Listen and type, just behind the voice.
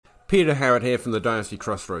Peter Howard here from the Dynasty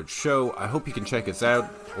Crossroads Show. I hope you can check us out,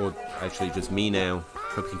 or actually just me now.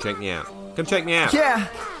 Hope you can check me out. Come check me out. Yeah.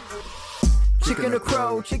 Chicken or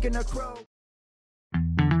crow, chicken or crow.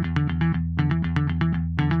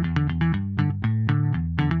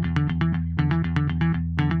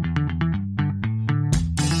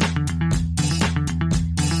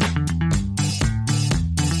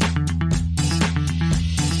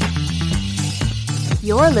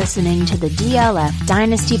 You're listening to the DLF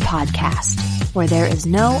Dynasty Podcast, where there is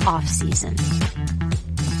no off-season.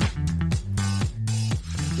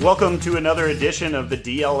 Welcome to another edition of the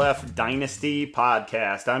DLF Dynasty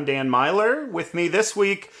Podcast. I'm Dan Myler. With me this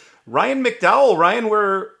week, Ryan McDowell. Ryan,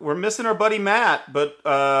 we're missing our buddy Matt, but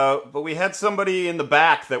we had somebody in the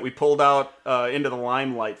back that we pulled out into the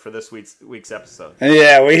limelight for this week's episode.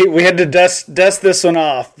 Yeah, we had to dust this one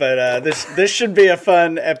off, but this should be a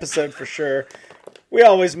fun episode for sure. We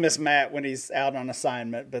always miss Matt when he's out on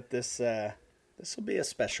assignment, but this will be a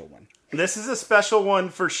special one. This is a special one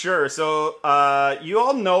for sure. So you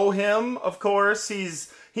all know him, of course. He's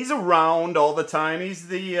around all the time. He's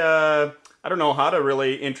the I don't know how to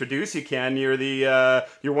really introduce you, Ken. You're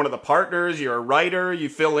one of the partners. You're a writer. You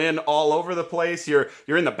fill in all over the place. You're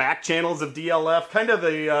in the back channels of DLF, kind of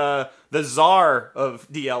the czar of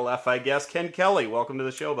DLF, I guess. Ken Kelly, welcome to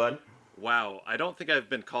the show, bud. Wow, I don't think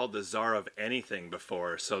I've been called the czar of anything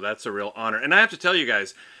before, so that's a real honor. And I have to tell you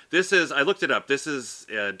guys, I looked it up, this is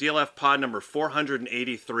DLF pod number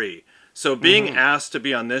 483. So being asked to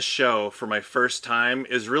be on this show for my first time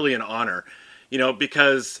is really an honor. You know,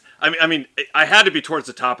 because, I mean, I had to be towards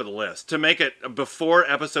the top of the list. To make it before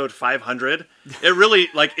episode 500, it really,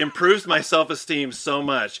 improves my self-esteem so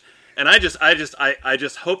much. And I just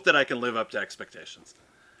hope that I can live up to expectations.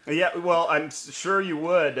 Yeah, well, I'm sure you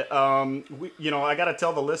would. I got to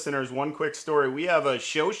tell the listeners one quick story. We have a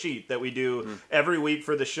show sheet that we do every week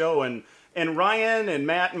for the show, and Ryan and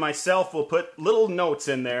Matt and myself will put little notes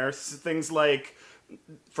in there, things like,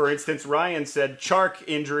 for instance, Ryan said Chark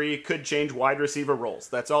injury could change wide receiver roles.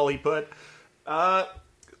 That's all he put.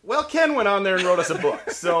 Well, Ken went on there and wrote us a book.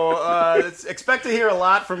 So expect to hear a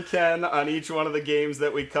lot from Ken on each one of the games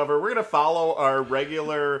that we cover. We're going to follow our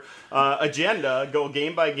regular agenda, go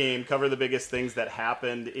game by game, cover the biggest things that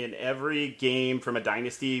happened in every game from a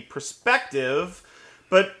Dynasty perspective.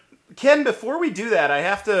 But Ken, before we do that, I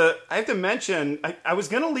have to mention, I was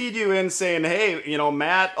going to lead you in saying, hey,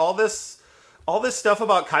 Matt, all this stuff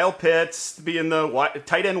about Kyle Pitts being the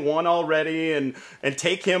tight end one already and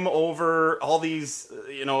take him over all these,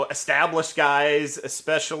 established guys,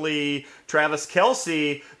 especially Travis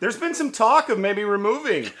Kelce. There's been some talk of maybe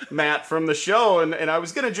removing Matt from the show, and I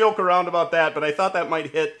was going to joke around about that, but I thought that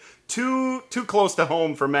might hit too close to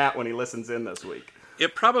home for Matt when he listens in this week.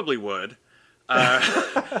 It probably would.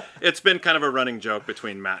 It's been kind of a running joke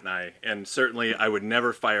between Matt and I, and certainly I would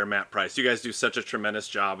never fire Matt Price. You guys do such a tremendous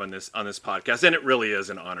job on this podcast, and it really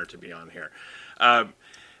is an honor to be on here.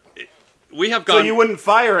 We have gone. So you wouldn't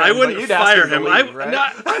fire him? I wouldn't fire him. Right?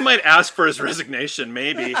 I might ask for his resignation,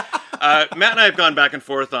 maybe. Matt and I have gone back and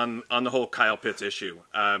forth on the whole Kyle Pitts issue.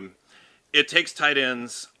 It takes tight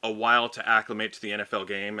ends a while to acclimate to the NFL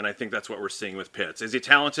game, and I think that's what we're seeing with Pitts. Is he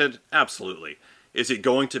talented? Absolutely. Is he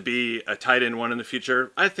going to be a tight end one in the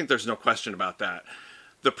future? I think there's no question about that.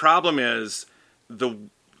 The problem is the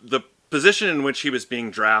position in which he was being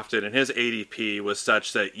drafted and his ADP was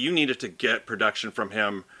such that you needed to get production from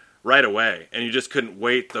him right away. And you just couldn't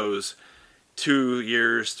wait those 2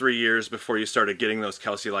 years, 3 years before you started getting those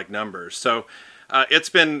Kelce-like numbers. So it's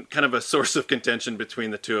been kind of a source of contention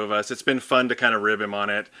between the two of us. It's been fun to kind of rib him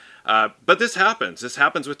on it. But this happens. This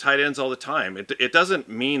happens with tight ends all the time. It doesn't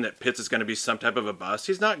mean that Pitts is going to be some type of a bust.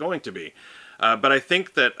 He's not going to be. But I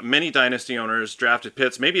think that many Dynasty owners drafted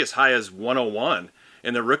Pitts maybe as high as 101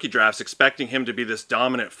 in the rookie drafts, expecting him to be this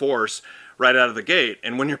dominant force right out of the gate.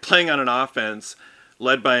 And when you're playing on an offense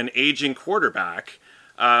led by an aging quarterback,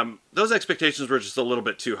 those expectations were just a little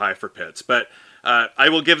bit too high for Pitts. But I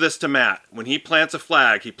will give this to Matt. When he plants a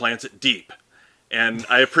flag, he plants it deep. And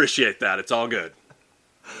I appreciate that. It's all good.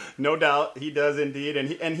 No doubt, he does indeed,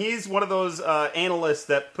 and he's one of those analysts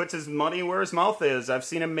that puts his money where his mouth is. I've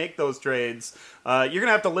seen him make those trades. You're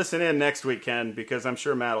gonna have to listen in next week, Ken, because I'm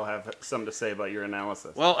sure Matt will have something to say about your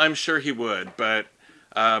analysis. Well, I'm sure he would, but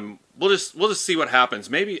we'll just see what happens.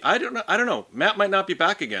 Maybe I don't know. Matt might not be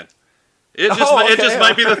back again. It just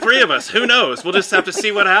might be the three of us. Who knows? We'll just have to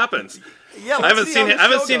see what happens. Yeah, I haven't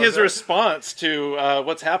seen his response to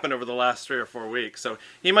what's happened over the last 3 or 4 weeks. So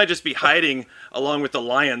he might just be hiding along with the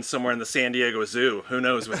lions somewhere in the San Diego Zoo. Who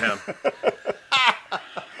knows with him?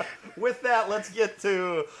 With that, let's get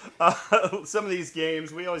to some of these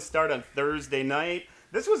games. We always start on Thursday night.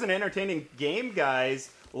 This was an entertaining game, guys.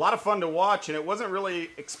 A lot of fun to watch, and it wasn't really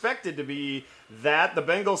expected to be that. The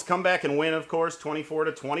Bengals come back and win, of course,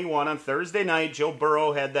 24-21 on Thursday night. Joe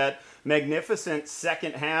Burrow had that magnificent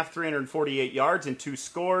second half, 348 yards and 2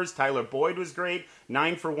 scores. Tyler Boyd was great,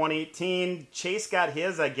 9 for 118. Chase got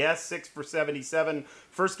his, I guess, 6 for 77.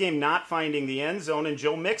 First game not finding the end zone, and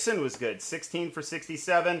Joe Mixon was good, 16 for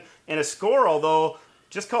 67 and a score, although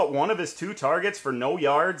just caught one of his 2 targets for no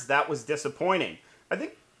yards. That was disappointing.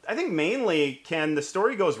 I think mainly, Ken, the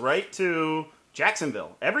story goes right to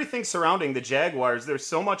Jacksonville. Everything surrounding the Jaguars, there's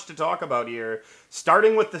so much to talk about here.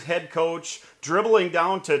 Starting with the head coach, dribbling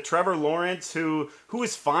down to Trevor Lawrence, who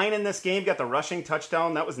was fine in this game, got the rushing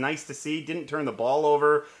touchdown. That was nice to see. Didn't turn the ball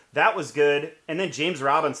over. That was good. And then James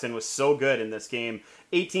Robinson was so good in this game.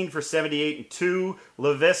 18 for 78 and 2.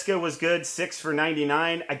 LaVisca was good, 6 for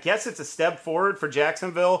 99. I guess it's a step forward for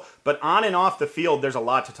Jacksonville, but on and off the field, there's a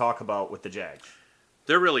lot to talk about with the Jags.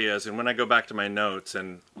 There really is, and when I go back to my notes,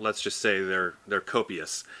 and let's just say they're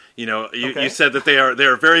copious. You said that they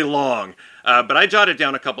are very long, but I jotted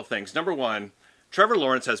down a couple things. Number one, Trevor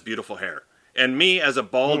Lawrence has beautiful hair, and me as a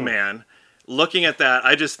bald man, looking at that,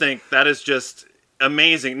 I just think that is just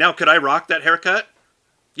amazing. Now, could I rock that haircut?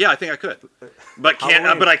 Yeah, I think I could, but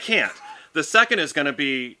I can't. The second is going to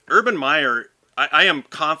be Urban Meyer. I am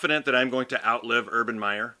confident that I'm going to outlive Urban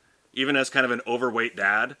Meyer, even as kind of an overweight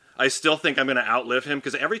dad. I still think I'm going to outlive him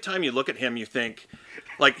because every time you look at him, you think,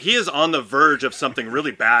 like, he is on the verge of something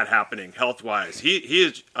really bad happening health-wise. He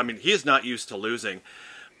is not used to losing.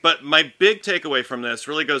 But my big takeaway from this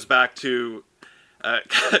really goes back to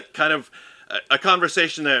kind of a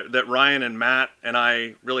conversation that Ryan and Matt and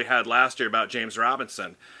I really had last year about James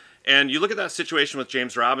Robinson. And you look at that situation with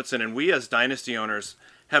James Robinson, and we as Dynasty owners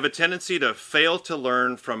have a tendency to fail to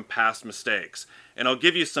learn from past mistakes. And I'll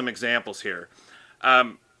give you some examples here.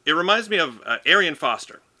 It reminds me of Arian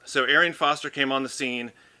Foster. So Arian Foster came on the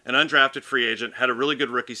scene, an undrafted free agent, had a really good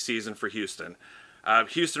rookie season for Houston.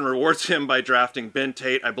 Houston rewards him by drafting Ben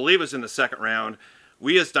Tate, I believe it was in the second round.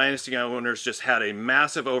 We as Dynasty owners just had a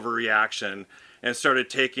massive overreaction and started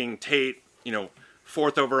taking Tate,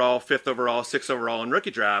 4th overall, 5th overall, 6th overall in rookie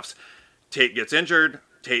drafts. Tate gets injured.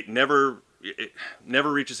 Tate never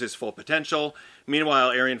reaches his full potential. Meanwhile,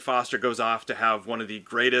 Arian Foster goes off to have one of the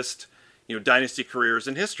greatest Dynasty careers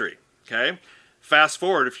in history. Okay, fast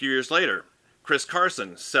forward a few years later, Chris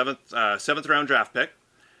Carson, seventh round draft pick,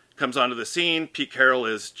 comes onto the scene. Pete Carroll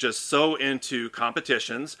is just so into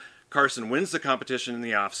competitions. Carson wins the competition in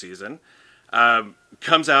the offseason,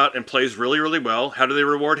 comes out and plays really, really well. How do they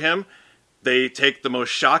reward him? They take the most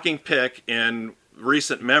shocking pick in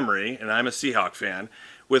recent memory, and I'm a Seahawk fan,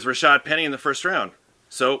 with Rashad Penny in the first round.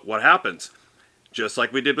 So what happens? Just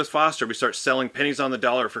like we did with Foster, we start selling pennies on the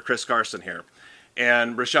dollar for Chris Carson here.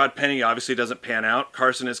 And Rashad Penny obviously doesn't pan out.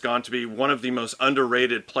 Carson has gone to be one of the most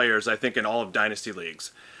underrated players, I think, in all of Dynasty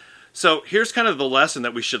leagues. So here's kind of the lesson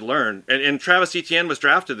that we should learn. And Travis Etienne was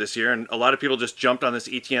drafted this year, and a lot of people just jumped on this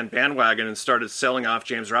Etienne bandwagon and started selling off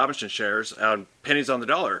James Robinson shares on pennies on the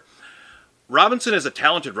dollar. Robinson is a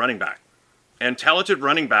talented running back. And talented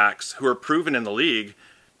running backs who are proven in the league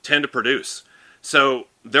tend to produce. So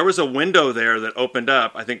there was a window there that opened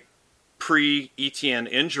up, I think, pre-Etienne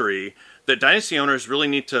injury that Dynasty owners really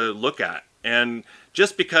need to look at. And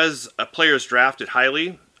just because a player is drafted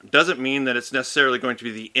highly doesn't mean that it's necessarily going to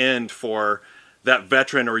be the end for that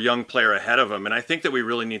veteran or young player ahead of him. And I think that we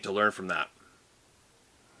really need to learn from that.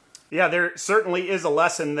 Yeah, there certainly is a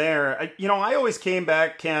lesson there. I always came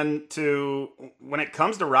back, Ken, to when it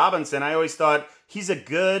comes to Robinson, I always thought he's a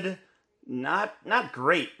good, not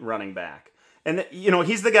great running back. And,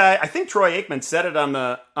 he's the guy, I think Troy Aikman said it on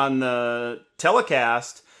the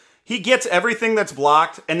telecast, he gets everything that's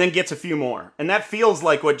blocked and then gets a few more. And that feels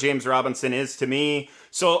like what James Robinson is to me.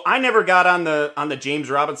 So I never got on the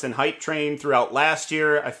James Robinson hype train throughout last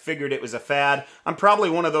year. I figured it was a fad. I'm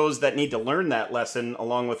probably one of those that need to learn that lesson,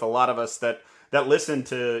 along with a lot of us that listen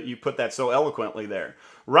to you put that so eloquently there.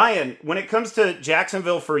 Ryan, when it comes to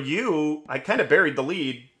Jacksonville for you, I kind of buried the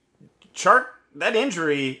lead. Chark, that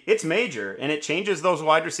injury, it's major, and it changes those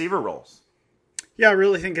wide receiver roles. Yeah, I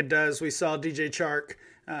really think it does. We saw DJ Chark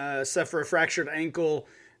suffer a fractured ankle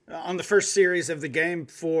on the first series of the game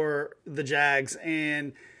for the Jags,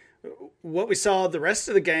 and what we saw the rest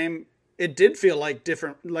of the game, it did feel like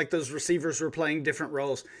those receivers were playing different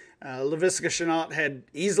roles. Laviska Shenault had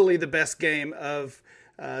easily the best game of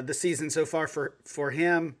the season so far for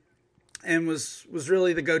him, and was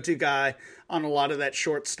really the go-to guy on a lot of that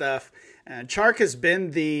short stuff. Chark has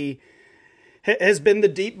been the has been the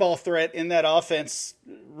deep ball threat in that offense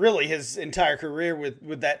really his entire career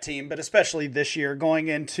with that team, but especially this year. Going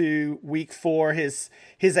into week 4, his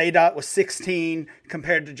ADOT was 16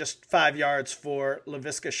 compared to just 5 yards for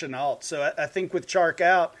Laviska Shenault. So I think with Chark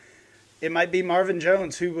out, it might be Marvin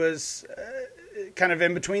Jones, who was kind of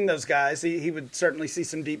in between those guys. He would certainly see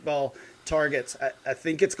some deep ball targets. I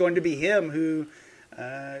think it's going to be him who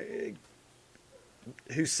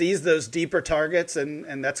sees those deeper targets,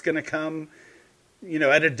 and that's going to come,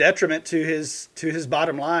 at a detriment to his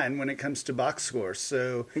bottom line when it comes to box scores.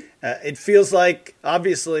 So it feels like,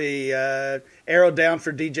 obviously, arrow down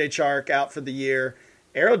for DJ Chark, out for the year,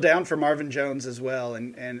 arrow down for Marvin Jones as well,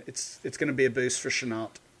 and it's going to be a boost for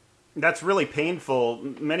Shenault. That's really painful.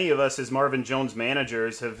 Many of us as Marvin Jones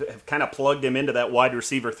managers have kind of plugged him into that wide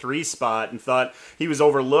receiver 3 spot and thought he was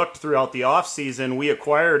overlooked throughout the offseason. We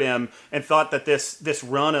acquired him and thought that this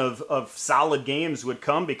run of solid games would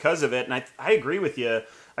come because of it. And I agree with you.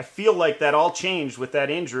 I feel like that all changed with that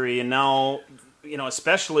injury. And now,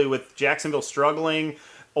 especially with Jacksonville struggling,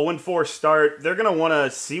 0-4 start, they're going to want to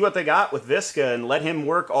see what they got with Viska and let him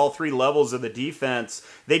work all 3 levels of the defense.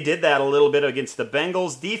 They did that a little bit against the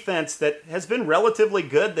Bengals defense that has been relatively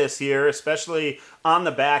good this year, especially on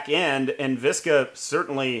the back end, and Viska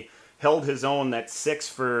certainly held his own, that 6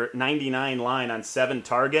 for 99 line on 7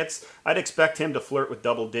 targets. I'd expect him to flirt with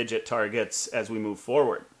double-digit targets as we move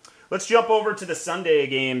forward. Let's jump over to the Sunday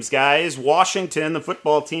games, guys. Washington, the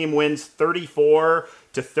football team, wins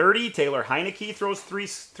 34-30. Taylor Heineke throws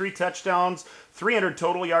three touchdowns, 300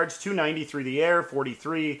 total yards, 290 through the air,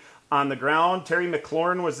 43 on the ground. Terry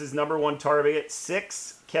McLaurin was his number 1 target,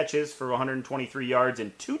 6 catches for 123 yards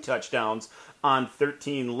and 2 touchdowns on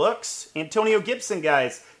 13 looks. Antonio Gibson,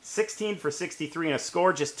 guys, 16 for 63 and a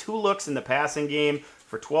score, just 2 looks in the passing game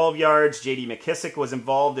for 12 yards. J.D. McKissick was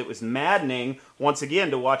involved. It was maddening, once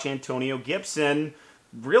again, to watch Antonio Gibson.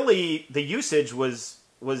 Really, the usage was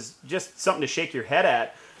just something to shake your head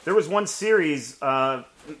at. There was one series,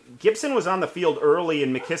 Gibson was on the field early,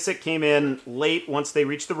 and McKissick came in late once they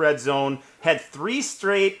reached the red zone, had 3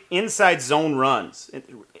 straight inside zone runs.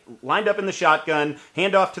 Lined up in the shotgun,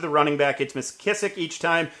 handoff to the running back. It's McKissick each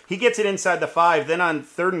time. He gets it inside the 5. Then on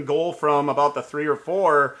 3rd and goal from about the 3 or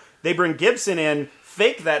 4, they bring Gibson in,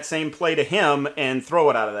 fake that same play to him, and throw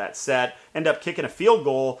it out of that set. End up kicking a field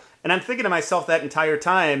goal. And I'm thinking to myself that entire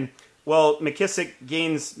time, well, McKissick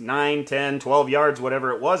gains 9, 10, 12 yards,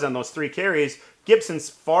 whatever it was on those 3 carries. Gibson's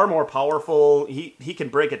far more powerful. He can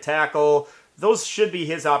break a tackle. Those should be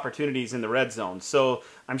his opportunities in the red zone. So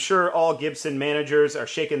I'm sure all Gibson managers are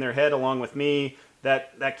shaking their head along with me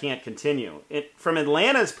that can't continue. From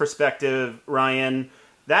Atlanta's perspective, Ryan,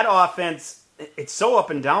 that offense, it's so up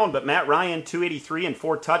and down, but Matt Ryan, 283 and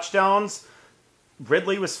 4 touchdowns.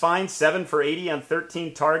 Ridley was fine, 7 for 80 on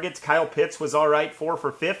 13 targets. Kyle Pitts was all right, 4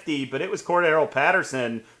 for 50, but it was Cordero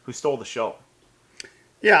Patterson who stole the show.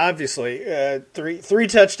 Yeah, obviously. Three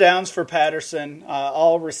touchdowns for Patterson,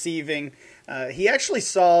 all receiving. He actually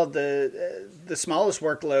saw the smallest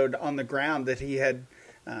workload on the ground that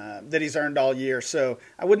he's earned all year. So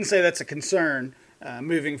I wouldn't say that's a concern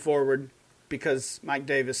moving forward, because Mike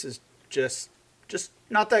Davis is just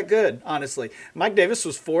not that good, honestly. Mike Davis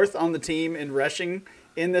was 4th on the team in rushing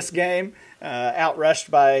in this game,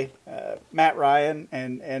 outrushed by Matt Ryan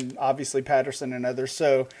and obviously Patterson and others.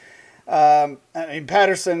 So,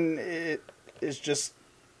 Patterson is just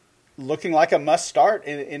looking like a must-start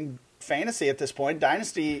in fantasy at this point.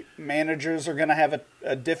 Dynasty managers are going to have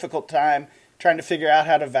a difficult time trying to figure out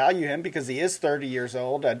how to value him, because he is 30 years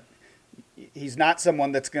old. He's not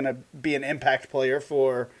someone that's going to be an impact player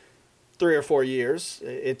for 3 or 4 years.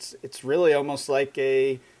 It's really almost like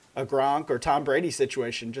a Gronk or Tom Brady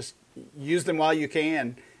situation. Just use them while you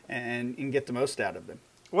can and get the most out of them.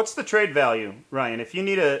 What's the trade value, Ryan? If you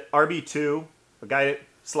need a RB2, a guy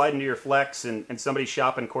sliding to your flex, and somebody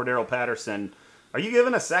shopping Cordero Patterson, are you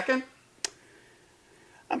giving a second?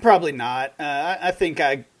 I'm probably not. I think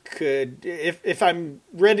I could, if I'm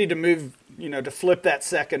ready to move, to flip that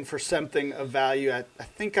second for something of value, I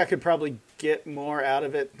think I could probably get more out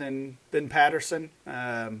of it than Patterson.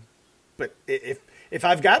 But if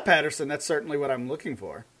I've got Patterson, that's certainly what I'm looking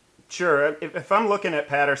for. Sure. If I'm looking at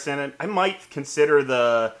Patterson, I might consider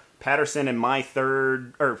the Patterson and my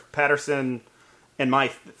third for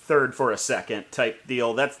a second type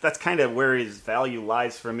deal. That's kind of where his value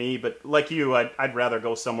lies for me. But like you, I'd rather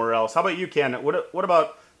go somewhere else. How about you, Ken? What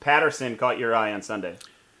about Patterson caught your eye on Sunday?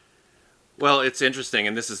 Well, it's interesting,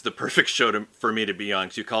 and this is the perfect show for me to be on,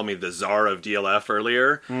 because you called me the czar of DLF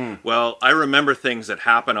earlier. Well, I remember things that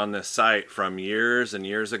happened on this site from years and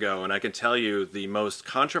years ago, and I can tell you the most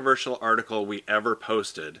controversial article we ever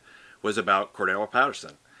posted was about Cordero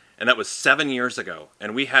Patterson. And that was 7 years ago.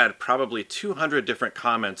 And we had probably 200 different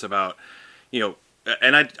comments about,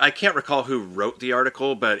 and I can't recall who wrote the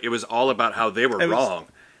article, but it was all about how they were wrong.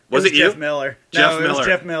 Was it you? Jeff Miller. Jeff Miller. It was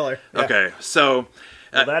Jeff Miller. Yeah. Okay, so...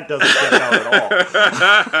 Well, that doesn't check out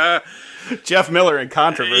at all. Jeff Miller in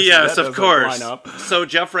controversy. Yes, that of course. line up. So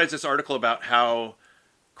Jeff writes this article about how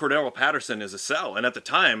Cordero Patterson is a sell. And at the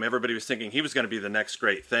time, everybody was thinking he was going to be the next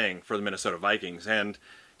great thing for the Minnesota Vikings. And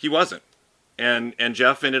he wasn't. And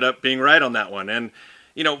Jeff ended up being right on that one. And,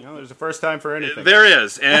 there's a first time for anything. There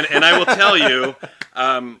is. And I will tell you,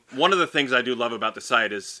 one of the things I do love about the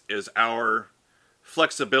site is our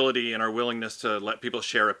flexibility and our willingness to let people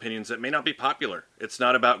share opinions that may not be popular. It's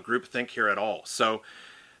not about groupthink here at all. So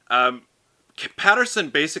Patterson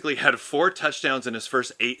basically had 4 touchdowns in his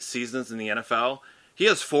first 8 seasons in the NFL. He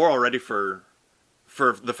has 4 already for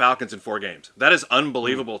the Falcons in 4 games. That is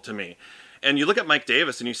unbelievable to me. And you look at Mike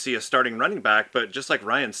Davis and you see a starting running back, but just like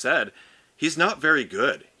Ryan said, he's not very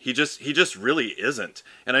good. He just really isn't.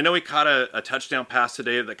 And I know he caught a touchdown pass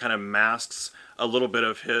today that kind of masks a little bit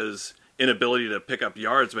of his inability to pick up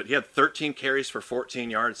yards, but he had 13 carries for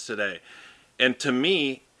 14 yards today. And to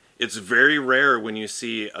me, it's very rare when you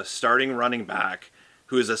see a starting running back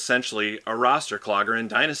who is essentially a roster clogger in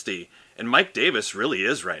Dynasty. And Mike Davis really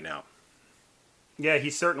is right now. Yeah,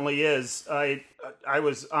 he certainly is. I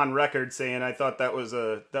was on record saying I thought that was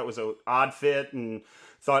a odd fit and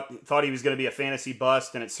thought he was going to be a fantasy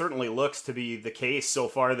bust, and it certainly looks to be the case so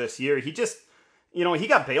far this year. He just, he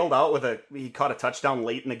got bailed out he caught a touchdown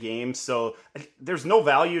late in the game, so there's no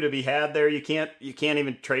value to be had there. You can't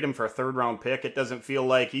even trade him for a 3rd round pick. It doesn't feel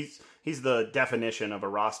like he's the definition of a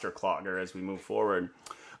roster clogger as we move forward.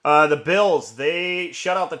 The Bills, they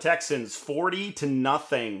shut out the Texans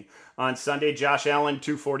 40-0 on Sunday. Josh Allen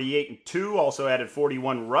 248 and 2, also added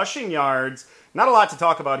 41 rushing yards. Not a lot to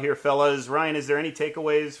talk about here, fellas. Ryan, is there any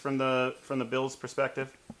takeaways from the Bills'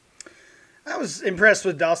 perspective? I was impressed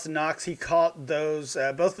with Dawson Knox. He caught those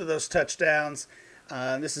both of those touchdowns.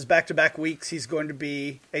 This is back-to-back weeks. He's going to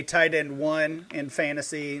be a tight end 1 in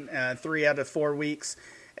fantasy, 3 out of 4 weeks.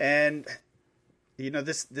 And,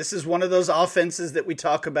 this is one of those offenses that we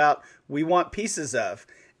talk about we want pieces of.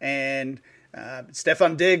 And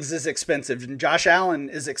Stephon Diggs is expensive, and Josh Allen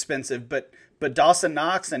is expensive, but Dawson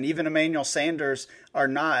Knox and even Emmanuel Sanders are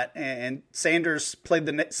not. And Sanders played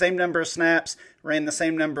the same number of snaps, ran the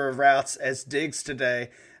same number of routes as Diggs today.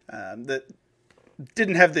 That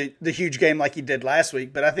didn't have the huge game like he did last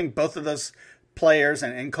week, but I think both of those players,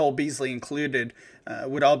 and Cole Beasley included,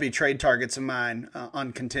 would all be trade targets of mine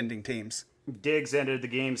on contending teams. Diggs ended the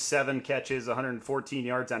game 7 catches, 114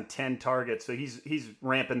 yards on 10 targets. So he's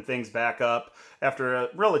ramping things back up after a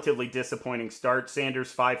relatively disappointing start.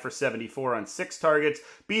 Sanders 5 for 74 on 6 targets.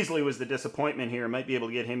 Beasley was the disappointment here. Might be able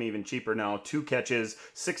to get him even cheaper now. 2 catches,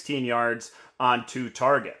 16 yards on 2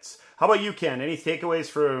 targets. How about you, Ken? Any takeaways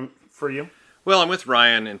for you? Well, I'm with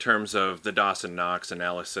Ryan in terms of the Dawson Knox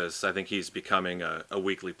analysis. I think he's becoming a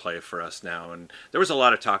weekly play for us now. And there was a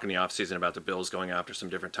lot of talk in the offseason about the Bills going after some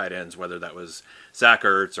different tight ends, whether that was Zach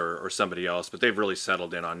Ertz or somebody else. But they've really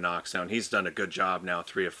settled in on Knox now, and he's done a good job now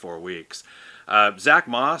 3 of 4 weeks. Zach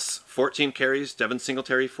Moss, 14 carries. Devin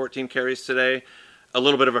Singletary, 14 carries today. A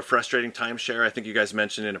little bit of a frustrating timeshare. I think you guys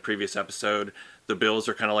mentioned in a previous episode, the Bills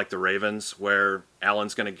are kind of like the Ravens, where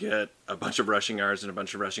Allen's going to get a bunch of rushing yards and a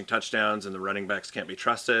bunch of rushing touchdowns, and the running backs can't be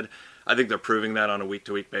trusted. I think they're proving that on a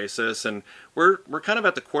week-to-week basis, and we're kind of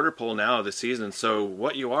at the quarter pole now of the season, so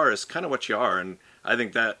what you are is kind of what you are, and I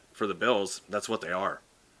think that for the Bills, that's what they are.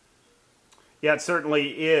 Yeah, it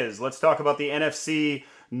certainly is. Let's talk about the NFC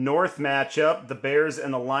North matchup, the Bears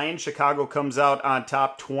and the Lions. Chicago comes out on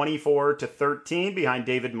top 24-13 behind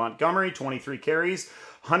David Montgomery, 23 carries,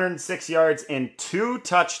 106 yards and 2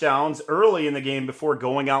 touchdowns early in the game before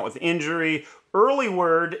going out with injury. Early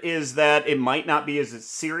word is that it might not be as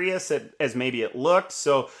serious as maybe it looked.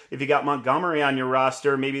 So if you got Montgomery on your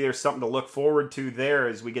roster, maybe there's something to look forward to there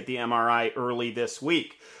as we get the MRI early this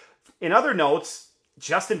week. In other notes,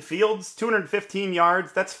 Justin Fields, 215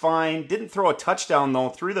 yards, that's fine. Didn't throw a touchdown, though,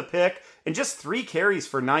 threw the pick, and just 3 carries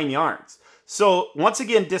for 9 yards. So, once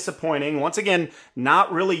again, disappointing. Once again,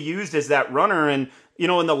 not really used as that runner. And,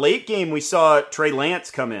 in the late game, we saw Trey Lance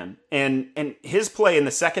come in. And his play in the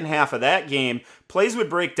second half of that game, plays would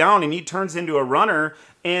break down, and he turns into a runner,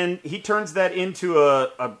 and he turns that into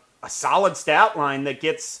a solid stat line that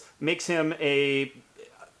makes him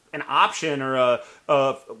an option or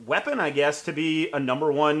a weapon, I guess, to be a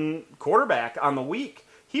number 1 quarterback on the week.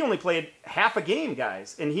 He only played half a game,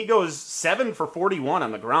 guys, and he goes 7 for 41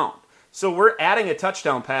 on the ground. So we're adding a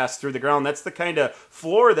touchdown pass through the ground. That's the kind of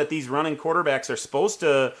floor that these running quarterbacks are supposed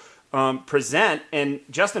to present, and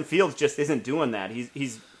Justin Fields just isn't doing that.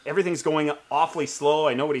 He's everything's going awfully slow.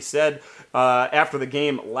 I know what he said after the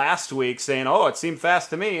game last week, saying, "Oh, it seemed fast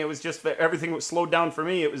to me. It was just everything was slowed down for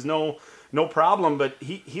me. It was no problem." But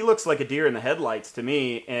he looks like a deer in the headlights to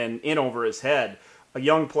me, and in over his head. A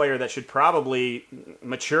young player that should probably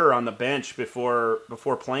mature on the bench before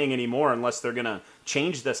playing anymore, unless they're going to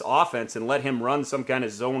change this offense and let him run some kind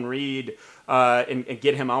of zone read and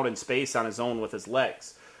get him out in space on his own with his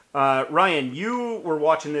legs. Ryan, you were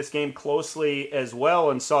watching this game closely as well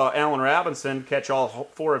and saw Allen Robinson catch all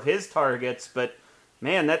 4 of his targets, but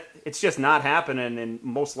man, it's just not happening in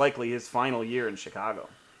most likely his final year in Chicago.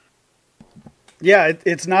 Yeah,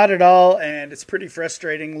 it's not at all, and it's pretty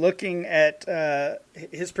frustrating looking at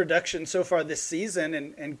his production so far this season,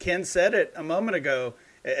 and Ken said it a moment ago.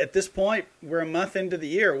 At this point, we're a month into the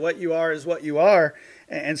year. What you are is what you are.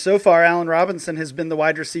 And so far, Allen Robinson has been the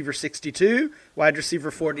wide receiver 62, wide receiver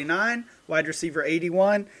 49, wide receiver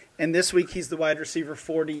 81, and this week he's the wide receiver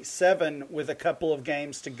 47 with a couple of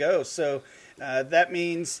games to go. So that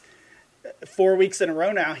means 4 weeks in a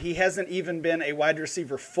row now, he hasn't even been a wide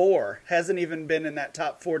receiver 4, hasn't even been in that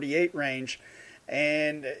top 48 range.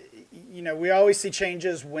 And, you know, we always see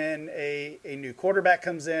changes when a new quarterback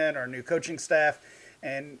comes in or a new coaching staff.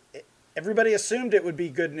 And everybody assumed it would be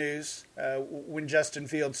good news when Justin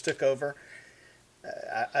Fields took over.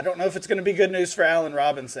 I don't know if it's going to be good news for Allen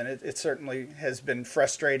Robinson. It certainly has been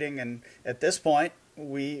frustrating. And at this point,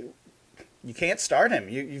 you can't start him.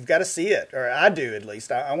 You've got to see it, or I do at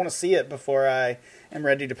least. I want to see it before I am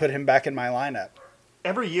ready to put him back in my lineup.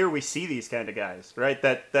 Every year we see these kind of guys, right?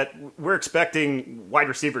 That we're expecting wide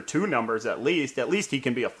receiver 2 numbers at least. At least he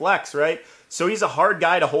can be a flex, right? So he's a hard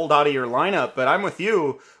guy to hold out of your lineup. But I'm with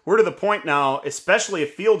you. We're to the point now, especially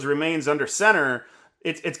if Fields remains under center,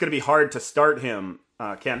 it's going to be hard to start him,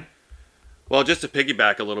 Ken. Well, just to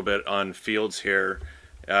piggyback a little bit on Fields here,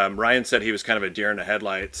 Ryan said he was kind of a deer in the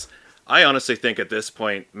headlights. I honestly think at this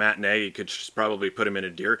point, Matt Nagy could just probably put him in a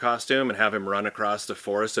deer costume and have him run across the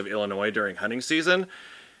forests of Illinois during hunting season.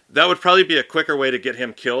 That would probably be a quicker way to get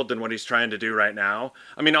him killed than what he's trying to do right now.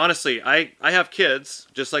 I mean, honestly, I have kids,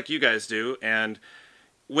 just like you guys do, and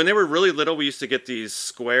when they were really little, we used to get these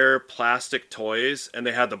square plastic toys, and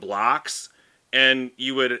they had the blocks, and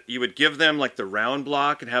you would give them like the round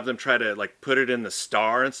block and have them try to like put it in the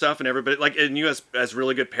star and stuff, and everybody and you as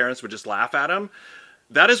really good parents would just laugh at them.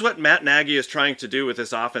 That is what Matt Nagy is trying to do with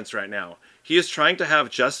this offense right now. He is trying to have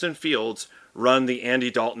Justin Fields run the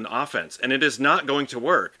Andy Dalton offense, and it is not going to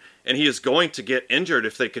work. And he is going to get injured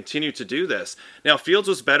if they continue to do this. Now, Fields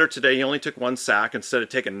was better today. He only took 1 sack instead of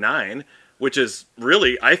taking 9, which is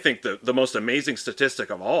really, I think, the most amazing statistic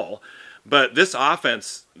of all. But this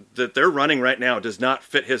offense that they're running right now does not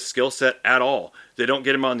fit his skill set at all. They don't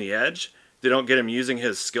get him on the edge. They don't get him using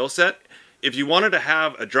his skill set. If you wanted to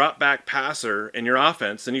have a drop-back passer in your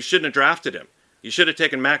offense, then you shouldn't have drafted him. You should have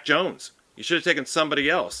taken Mac Jones. You should have taken somebody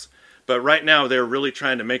else. But right now, they're really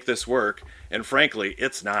trying to make this work, and frankly,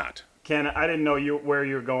 it's not. Ken, I didn't know where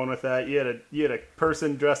you were going with that. You had a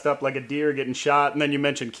person dressed up like a deer getting shot, and then you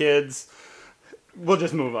mentioned kids. We'll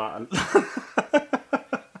just move on.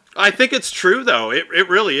 I think it's true, though. It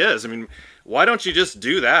really is. I mean, why don't you just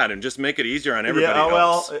do that and just make it easier on everybody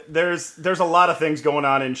else? Well, there's a lot of things going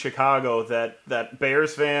on in Chicago that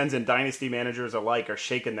Bears fans and Dynasty managers alike are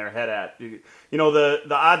shaking their head at. You know,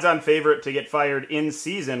 the odds-on favorite to get fired in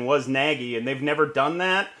season was Nagy, and they've never done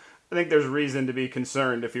that. I think there's reason to be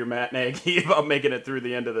concerned if you're Matt Nagy about making it through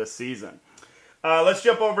the end of this season. Let's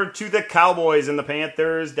jump over to the Cowboys and the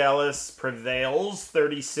Panthers. Dallas prevails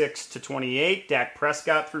 36-28. Dak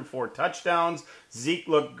Prescott threw 4 touchdowns. Zeke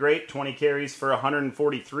looked great, 20 carries for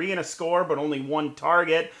 143 and a score, but only 1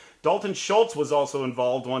 target. Dalton Schultz was also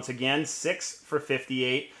involved once again, 6 for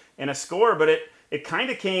 58 and a score, but it kind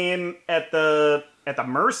of came at the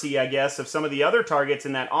mercy, I guess, of some of the other targets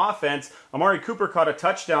in that offense. Amari Cooper caught a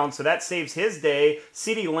touchdown, so that saves his day.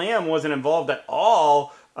 CeeDee Lamb wasn't involved at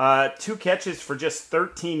all. 2 catches for just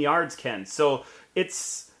 13 yards, Ken. So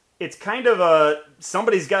it's kind of a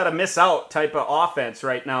somebody's got to miss out type of offense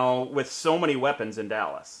right now with so many weapons in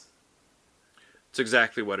Dallas. It's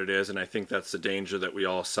exactly what it is, and I think that's the danger that we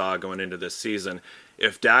all saw going into this season.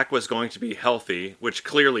 If Dak was going to be healthy, which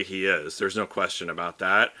clearly he is, there's no question about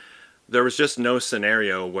that, there was just no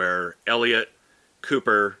scenario where Elliott,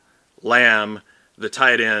 Cooper, Lamb, the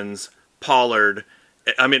tight ends, Pollard,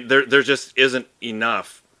 I mean, there just isn't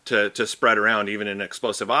enough to spread around, even in an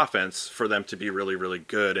explosive offense, for them to be really, really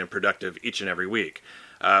good and productive each and every week.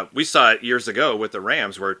 We saw it years ago with the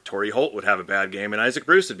Rams where Torrey Holt would have a bad game and Isaac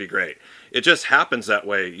Bruce would be great. It just happens that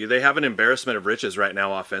way. They have an embarrassment of riches right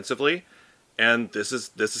now offensively, And this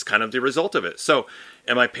is kind of the result of it. So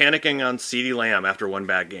am I panicking on CeeDee Lamb after one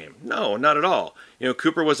bad game? No, not at all.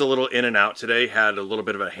 Cooper was a little in and out today, had a little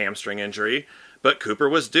bit of a hamstring injury, but Cooper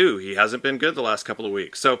was due. He hasn't been good the last couple of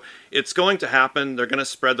weeks. So it's going to happen. They're going to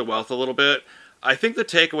spread the wealth a little bit. I think the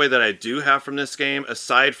takeaway that I do have from this game,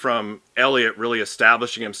 aside from Elliott really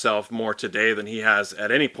establishing himself more today than he has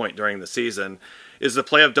at any point during the season, is the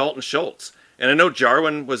play of Dalton Schultz. And I know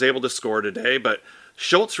Jarwin was able to score today, but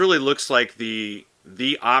Schultz really looks like the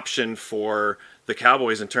option for the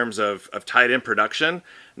Cowboys in terms of tight end production.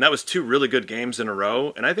 And that was 2 really good games in a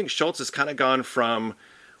row. And I think Schultz has kind of gone from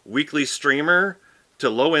weekly streamer to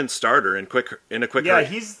low-end starter in a quick yeah,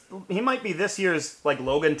 hurry. he might be this year's like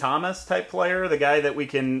Logan Thomas type player, the guy that we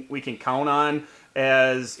can count on,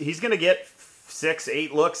 as he's going to get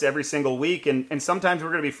 6-8 looks every single week, and sometimes we're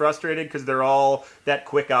going to be frustrated because they're all that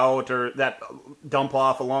quick out or that dump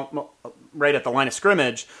off along right at the line of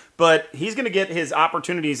scrimmage. But he's going to get his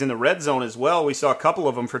opportunities in the red zone as well. We saw a couple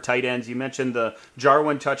of them for tight ends. You mentioned the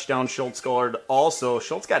Jarwin touchdown Schultz scored. Also,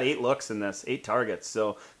 Schultz got 8 looks in this, 8 targets,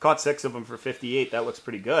 so caught 6 of them for 58. That looks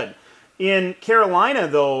pretty good. In Carolina,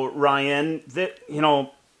 though, Ryan, Sam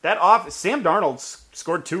Darnold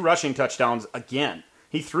scored 2 rushing touchdowns again.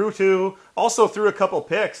 He threw 2, also threw a couple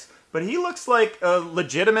picks, but he looks like a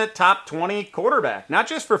legitimate top 20 quarterback, not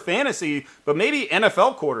just for fantasy, but maybe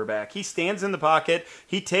NFL quarterback. He stands in the pocket,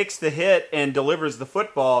 he takes the hit and delivers the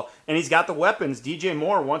football, and he's got the weapons. DJ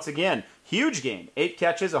Moore, once again, huge game. 8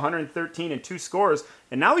 catches, 113, and 2 scores,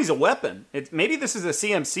 and now he's a weapon. Maybe this is a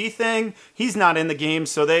CMC thing. He's not in the game,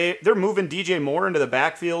 so they're moving DJ Moore into the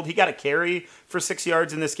backfield. He got a carry for 6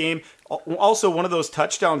 yards in this game. Also, one of those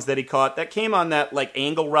touchdowns that he caught, that came on that like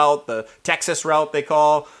angle route, the Texas route they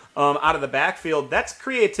call, out of the backfield. That's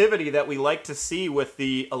creativity that we like to see with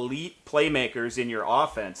the elite playmakers in your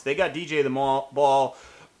offense. They got DJ the ball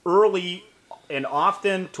early and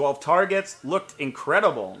often, 12 targets, looked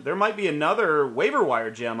incredible. There might be another waiver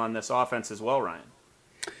wire gem on this offense as well, Ryan.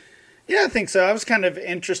 Yeah, I think so. I was kind of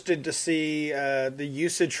interested to see the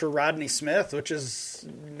usage for Rodney Smith, which is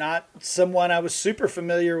not someone I was super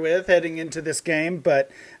familiar with heading into this game.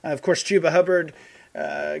 But, of course, Chuba Hubbard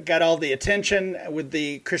got all the attention with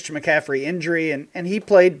the Christian McCaffrey injury, and he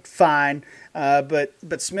played fine.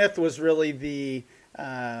 But Smith was really the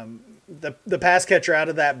pass catcher out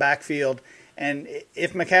of that backfield. And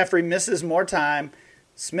if McCaffrey misses more time,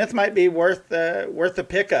 Smith might be worth a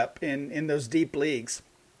pickup in those deep leagues.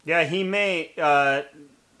 Yeah, he may.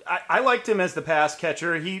 I liked him as the pass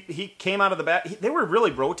catcher. He came out of the back. They were really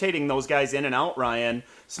rotating those guys in and out, Ryan.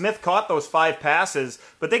 Smith caught those 5 passes,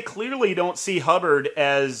 but they clearly don't see Hubbard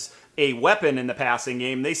as a weapon in the passing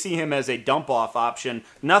game. They see him as a dump-off option.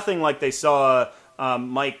 Nothing like they saw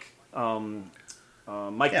Mike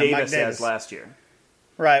Davis as last year.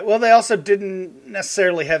 Right. Well, they also didn't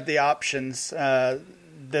necessarily have the options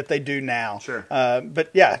that they do now. Sure. But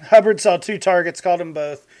yeah, Hubbard saw 2 targets, caught them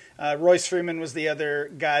both. Royce Freeman was the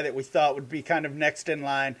other guy that we thought would be kind of next in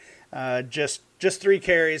line. Just 3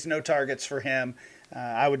 carries, no targets for him.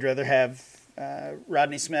 I would rather have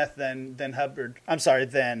Rodney Smith than Hubbard. I'm sorry,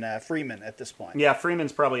 than Freeman at this point. Yeah,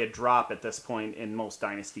 Freeman's probably a drop at this point in most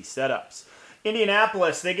dynasty setups.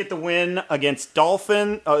 Indianapolis, they get the win against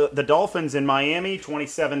the Dolphins in Miami,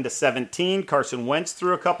 27-17. Carson Wentz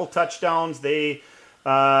threw a couple touchdowns. They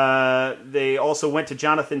also went to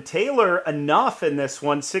Jonathan Taylor enough in this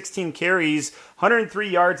one, 16 carries, 103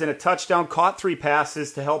 yards and a touchdown, caught 3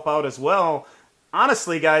 passes to help out as well.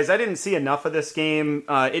 Honestly, guys, I didn't see enough of this game.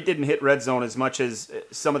 It didn't hit red zone as much as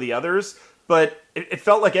some of the others, but it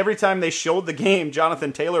felt like every time they showed the game,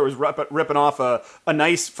 Jonathan Taylor was ripping off a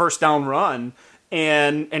nice first down run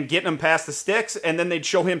and getting him past the sticks, and then they'd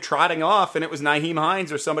show him trotting off, and it was Nyheim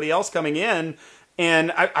Hines or somebody else coming in.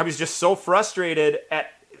 And I was just so frustrated.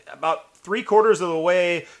 At about 3/4 of the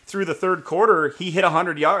way through the third quarter, he hit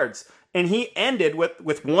 100 yards. And he ended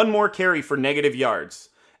with 1 more carry for negative yards.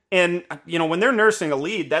 And, when they're nursing a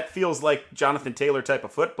lead, that feels like Jonathan Taylor type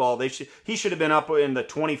of football. He should have been up in the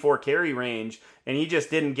 24 carry range, and he just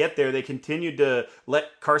didn't get there. They continued to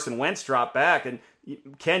let Carson Wentz drop back. And,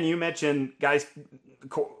 Ken, you mentioned guys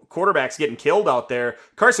quarterbacks getting killed out there.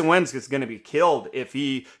 Carson Wentz is going to be killed if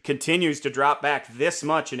he continues to drop back this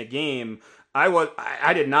much in a game.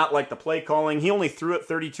 I did not like the play calling. He only threw it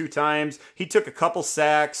 32 times. He took a couple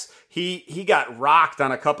sacks. He got rocked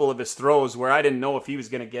on a couple of his throws where I didn't know if he was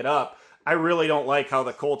going to get up. I really don't like how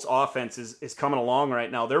the Colts offense is coming along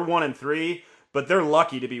right now. They're 1-3, but they're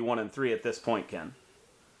lucky to be 1-3 at this point, Ken.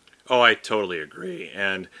 Oh, I totally agree.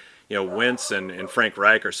 And Wentz and Frank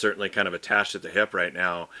Reich are certainly kind of attached at the hip right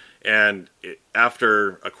now. And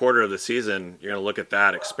after a quarter of the season, you're going to look at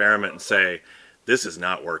that experiment and say, this is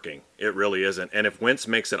not working. It really isn't. And if Wentz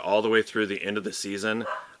makes it all the way through the end of the season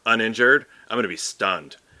uninjured, I'm going to be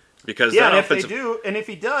stunned. Because and if they do, and if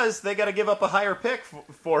he does, they got to give up a higher pick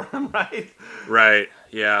for him, right? Right.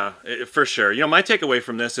 Yeah, for sure. My takeaway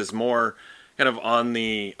from this is more kind of on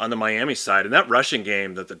the Miami side, and that rushing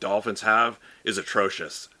game that the Dolphins have is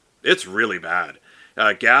atrocious. It's really bad.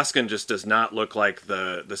 Gaskin just does not look like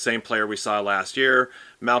the same player we saw last year.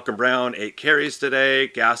 Malcolm Brown, 8 carries today.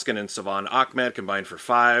 Gaskin and Savon Ahmed combined for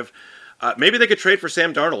 5. Maybe they could trade for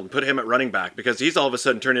Sam Darnold and put him at running back because he's all of a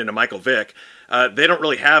sudden turned into Michael Vick. They don't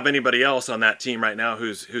really have anybody else on that team right now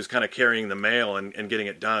who's kind of carrying the mail and getting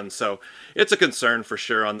it done. So it's a concern for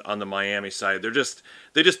sure on the Miami side. They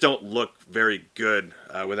just don't look very good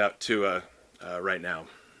without Tua right now.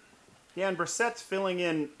 Yeah, and Brissett's filling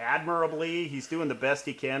in admirably. He's doing the best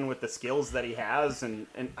he can with the skills that he has, and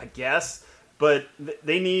I guess, but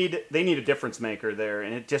they need a difference maker there,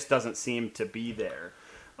 and it just doesn't seem to be there.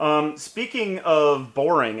 Speaking of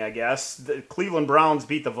boring, I guess, the Cleveland Browns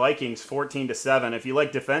beat the Vikings 14-7. If you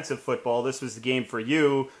like defensive football, this was the game for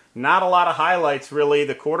you. Not a lot of highlights, really.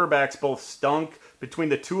 The quarterbacks both stunk. Between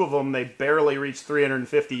the two of them, they barely reached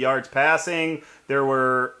 350 yards passing. Their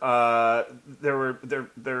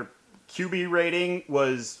QB rating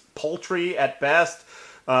was paltry at best.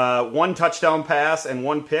 1 touchdown pass and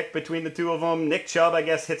 1 pick between the two of them. Nick Chubb, I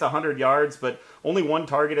guess, hits 100 yards, but only 1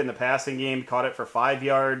 target in the passing game. Caught it for 5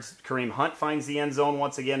 yards. Kareem Hunt finds the end zone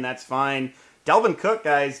once again. That's fine. Dalvin Cook,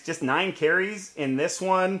 guys, just 9 carries in this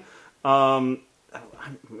one. I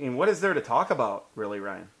mean, what is there to talk about, really,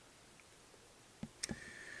 Ryan?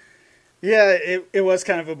 Yeah, it was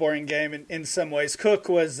kind of a boring game in some ways. Cook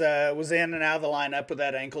was in and out of the lineup with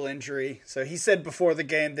that ankle injury. So he said before the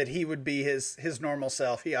game that he would be his normal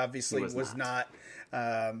self. He obviously was not.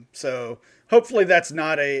 So hopefully that's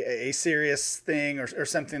not a serious thing or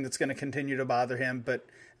something that's going to continue to bother him. But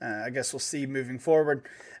I guess we'll see moving forward.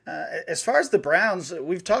 As far as the Browns,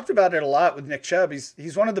 we've talked about it a lot with Nick Chubb.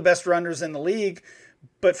 He's one of the best runners in the league.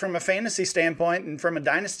 But from a fantasy standpoint and from a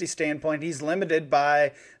dynasty standpoint, he's limited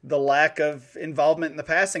by the lack of involvement in the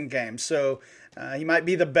passing game. So he might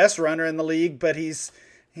be the best runner in the league, but he's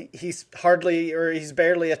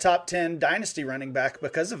barely a top 10 dynasty running back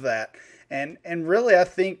because of that. And really, I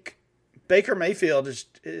think Baker Mayfield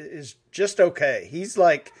is just okay. He's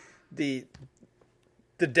like the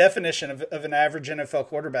definition of an average NFL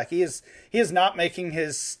quarterback. He is not making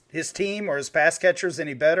his team or his pass catchers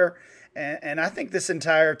any better. And I think this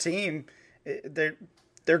entire team,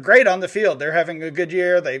 they're great on the field. They're having a good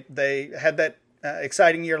year. They had that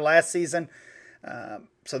exciting year last season.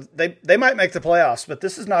 So they might make the playoffs, but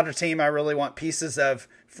this is not a team I really want pieces of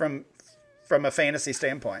from a fantasy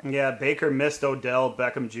standpoint. Yeah, Baker missed Odell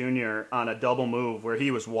Beckham Jr. on a double move where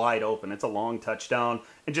he was wide open. It's a long touchdown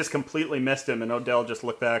and just completely missed him. And Odell just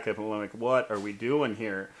looked back at him like, what are we doing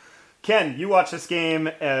here? Ken, you watched this game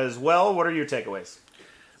as well. What are your takeaways?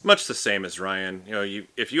 Much the same as Ryan.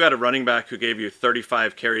 If you had a running back who gave you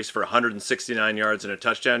 35 carries for 169 yards and a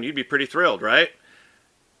touchdown, you'd be pretty thrilled, right?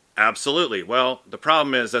 Absolutely. Well, the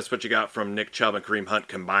problem is that's what you got from Nick Chubb and Kareem Hunt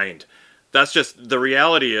combined. That's just the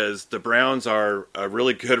reality is the Browns are a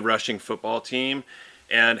really good rushing football team,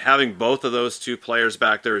 and having both of those two players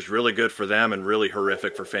back there is really good for them and really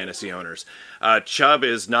horrific for fantasy owners. Chubb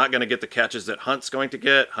is not going to get the catches that Hunt's going to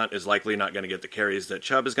get. Hunt is likely not going to get the carries that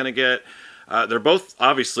Chubb is going to get. They're both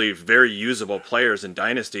obviously very usable players in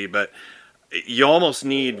Dynasty, but you almost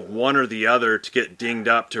need one or the other to get dinged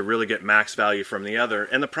up to really get max value from the other.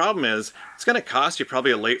 And the problem is it's going to cost you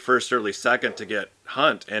probably a late first, early second to get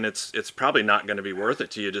Hunt, and it's probably not going to be worth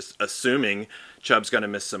it to you just assuming Chubb's going to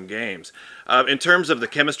miss some games. In terms of the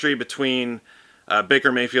chemistry between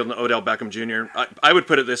Baker Mayfield and Odell Beckham Jr., I would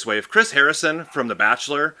put it this way. If Chris Harrison from The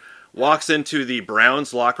Bachelor walks into the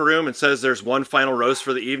Browns locker room and says there's one final roast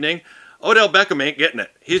for the evening, Odell Beckham ain't getting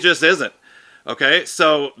it. He just isn't. Okay,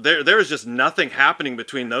 so there is just nothing happening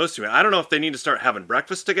between those two. I don't know if they need to start having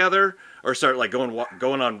breakfast together or start like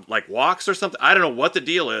going on like walks or something. I don't know what the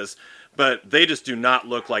deal is, but they just do not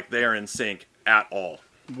look like they're in sync at all.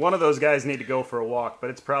 One of those guys need to go for a walk,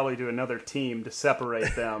 but it's probably to another team to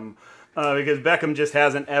separate them because Beckham just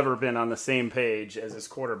hasn't ever been on the same page as his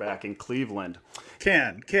quarterback in Cleveland.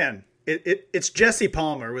 Ken, it's Jesse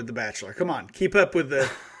Palmer with The Bachelor. Come on, keep up with the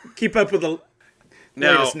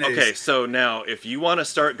Now, latest news. okay, so now if you want to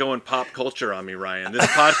start going pop culture on me, Ryan, this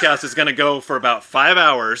podcast is going to go for about 5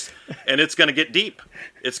 hours, and it's going to get deep.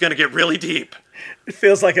 It's going to get really deep. It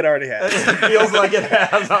feels like it already has. It feels like it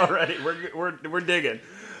has already. We're digging.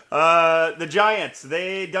 The Giants,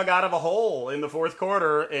 they dug out of a hole in the fourth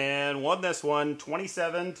quarter and won this one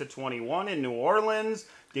 27-21 in New Orleans.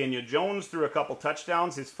 Daniel Jones threw a couple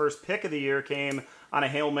touchdowns. His first pick of the year came on a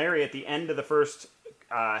Hail Mary at the end of the first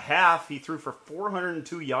half. He threw for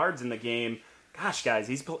 402 yards in the game. Gosh, guys,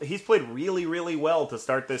 he's played really, really well to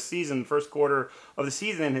start this season. First quarter of the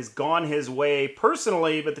season has gone his way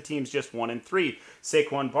personally, but the team's just 1-3.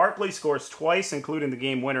 Saquon Barkley scores twice, including the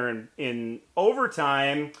game winner in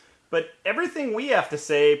overtime. But everything we have to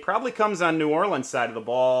say probably comes on New Orleans' side of the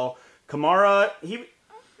ball. Kamara,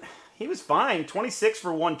 he was fine, 26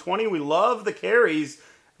 for 120. We love the carries.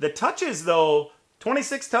 The touches, though,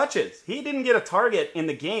 26 touches. He didn't get a target in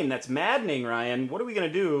the game. That's maddening, Ryan. What are we going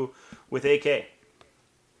to do with AK?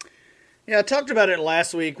 Yeah, I talked about it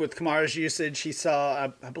last week with Kamara's usage. He saw,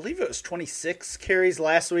 I believe it was 26 carries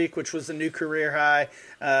last week, which was a new career high.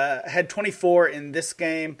 Had 24 in this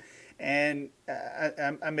game, and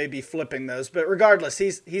I may be flipping those. But regardless,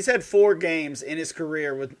 he's had 4 games in his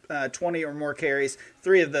career with 20 or more carries.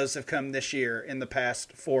 3 of those have come this year in the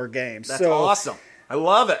past 4 games. That's awesome. I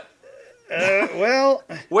love it. Well,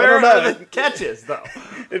 where are the catches, though?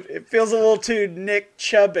 It feels a little too Nick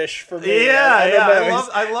Chubbish for me.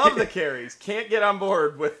 I love the carries. Can't get on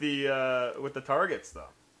board with the targets, though.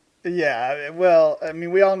 Yeah, well, I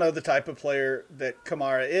mean, we all know the type of player that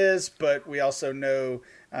Kamara is, but we also know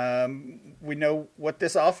we know what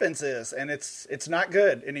this offense is, and it's not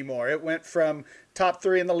good anymore. It went from top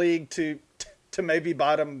 3 in the league to maybe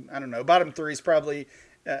bottom. I don't know. Bottom 3 is probably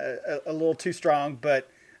a little too strong, but.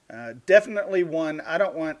 Definitely one I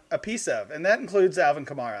don't want a piece of, and that includes Alvin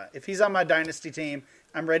Kamara. If he's on my Dynasty team,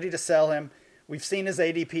 I'm ready to sell him. We've seen his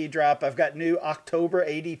ADP drop. I've got new October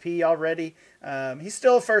ADP already. He's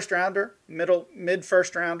still a first-rounder,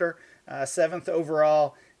 mid-first rounder, 7th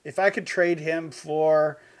overall. If I could trade him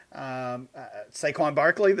for Saquon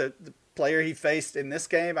Barkley, the player he faced in this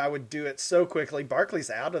game, I would do it so quickly. Barkley's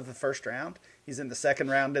out of the first round. He's in the second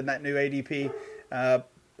round in that new ADP.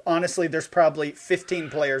 Honestly, there's probably 15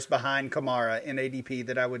 players behind Kamara in ADP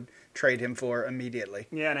that I would trade him for immediately.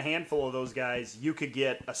 Yeah, and a handful of those guys, you could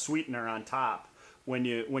get a sweetener on top when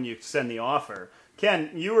you send the offer. Ken,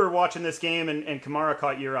 you were watching this game, and Kamara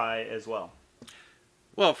caught your eye as well.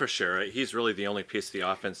 Well, for sure. He's really the only piece of the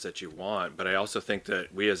offense that you want, but I also think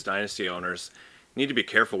that we as Dynasty owners need to be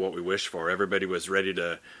careful what we wish for. Everybody was ready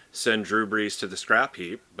to send Drew Brees to the scrap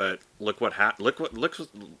heap, but look what has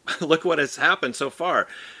happened so far.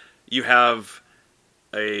 You have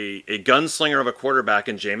a gunslinger of a quarterback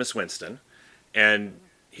in Jameis Winston, and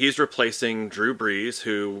he's replacing Drew Brees,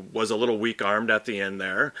 who was a little weak-armed at the end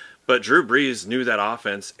there. But Drew Brees knew that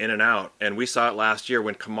offense in and out, and we saw it last year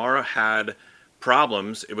when Kamara had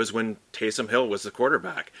problems. It was when Taysom Hill was the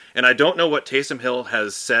quarterback. And I don't know what Taysom Hill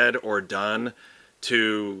has said or done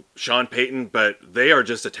to Sean Payton, but they are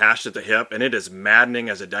just attached at the hip, and it is maddening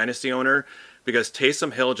as a Dynasty owner because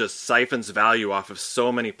Taysom Hill just siphons value off of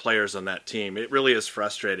so many players on that team. It really is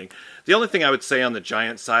frustrating. The only thing I would say on the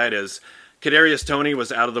Giants side is Kadarius Toney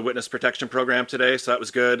was out of the witness protection program today, so that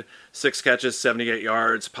was good. 6 catches, 78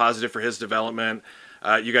 yards, positive for his development.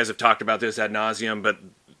 You guys have talked about this ad nauseum, but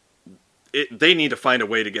they need to find a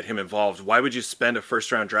way to get him involved. Why would you spend a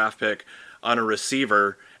first-round draft pick on a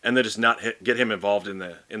receiver and then just not get him involved in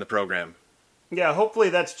the program? Yeah, hopefully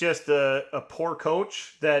that's just a poor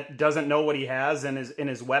coach that doesn't know what he has in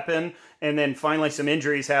his weapon, and then finally some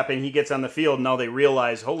injuries happen. He gets on the field, and now they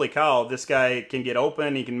realize, holy cow, this guy can get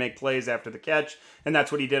open, he can make plays after the catch, and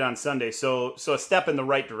that's what he did on Sunday. So a step in the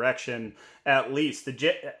right direction at least.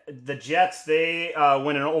 The Jets, they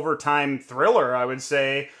win an overtime thriller, I would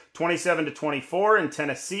say, 27-24 in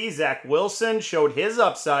Tennessee. Zach Wilson showed his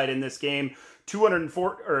upside in this game.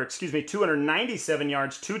 297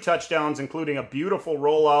 yards, 2 touchdowns, including a beautiful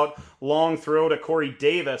rollout, long throw to Corey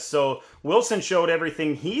Davis. So Wilson showed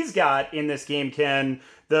everything he's got in this game, Ken.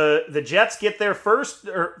 The Jets get their first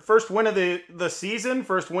win of the season,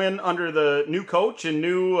 first win under the new coach and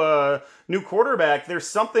new quarterback. There's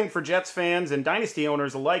something for Jets fans and Dynasty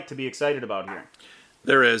owners alike to be excited about here.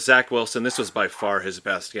 There is. Zach Wilson, this was by far his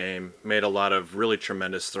best game. Made a lot of really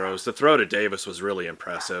tremendous throws. The throw to Davis was really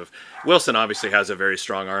impressive. Wilson obviously has a very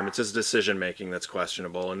strong arm. It's his decision-making that's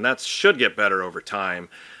questionable, and that should get better over time.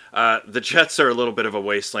 The Jets are a little bit of a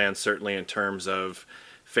wasteland, certainly in terms of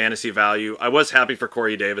fantasy value. I was happy for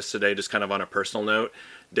Corey Davis today, just kind of on a personal note.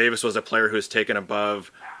 Davis was a player who's taken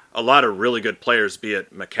above a lot of really good players, be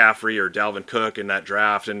it McCaffrey or Dalvin Cook in that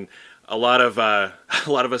draft, and a lot of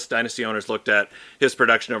us Dynasty owners looked at his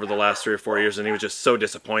production over the last 3 or 4 years, and he was just so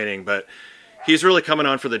disappointing. But he's really coming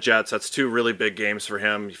on for the Jets. That's 2 really big games for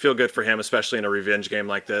him. You feel good for him, especially in a revenge game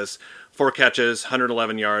like this. 4 catches,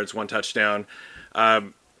 111 yards, 1 touchdown.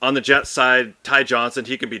 On the Jets side, Ty Johnson,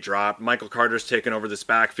 he could be dropped. Michael Carter's taken over this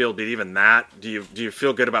backfield, but even that, do you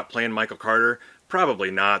feel good about playing Michael Carter? Probably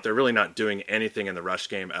not. They're really not doing anything in the rush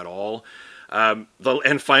game at all.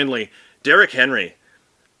 And finally, Derrick Henry.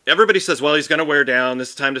 Everybody says, well, he's going to wear down. This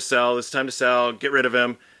is time to sell. This is time to sell. Get rid of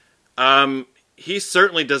him. He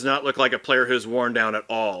certainly does not look like a player who's worn down at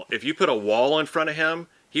all. If you put a wall in front of him,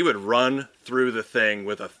 he would run through the thing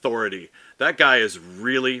with authority. That guy is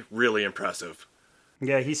really, really impressive.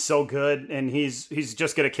 Yeah, he's so good, and he's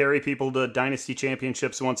just going to carry people to Dynasty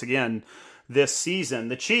championships once again this season.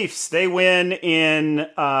 The Chiefs, they win in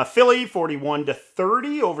Philly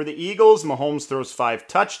 41-30 over the Eagles. Mahomes throws 5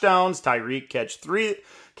 touchdowns. Tyreek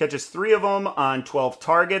catches 3 of them on 12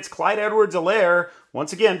 targets. Clyde Edwards-Helaire,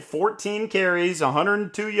 once again, 14 carries,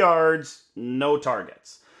 102 yards, no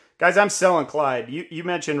targets. Guys, I'm selling Clyde. You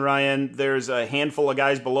mentioned, Ryan, there's a handful of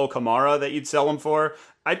guys below Kamara that you'd sell him for.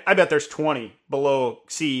 I bet there's 20 below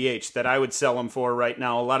CEH that I would sell him for right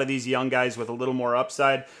now. A lot of these young guys with a little more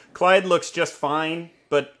upside. Clyde looks just fine,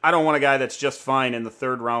 but I don't want a guy that's just fine in the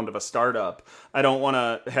 3rd round of a startup. I don't want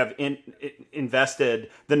to have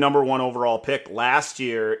invested the number 1 overall pick last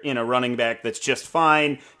year in a running back that's just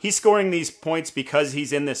fine. He's scoring these points because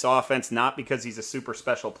he's in this offense, not because he's a super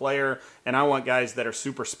special player. And I want guys that are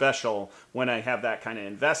super special when I have that kind of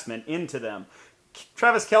investment into them.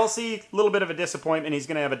 Travis Kelce, a little bit of a disappointment. He's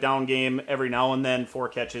going to have a down game every now and then. 4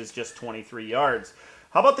 catches, just 23 yards.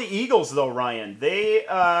 How about the Eagles, though, Ryan?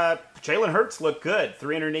 Jalen Hurts looked good.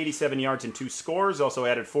 387 yards and 2 scores. Also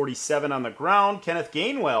added 47 on the ground. Kenneth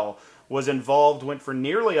Gainwell was involved, went for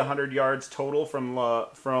nearly 100 yards total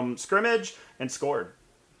from scrimmage, and scored.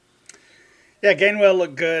 Yeah, Gainwell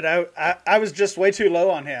looked good. I was just way too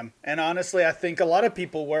low on him. And honestly, I think a lot of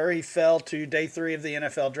people were. He fell to day 3 of the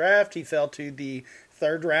NFL draft. He fell to the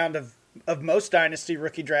 3rd round of most Dynasty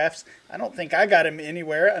rookie drafts. I don't think I got him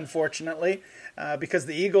anywhere, unfortunately, because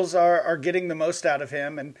the Eagles are getting the most out of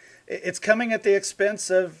him. And it's coming at the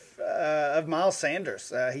expense of Miles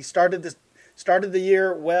Sanders. He started the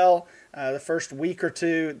year well. The first week or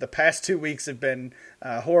two, the past 2 weeks have been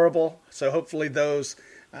horrible. So hopefully those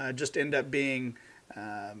just end up being,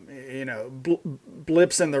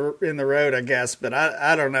 blips in the road, I guess. But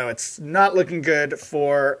I don't know. It's not looking good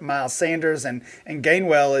for Miles Sanders, and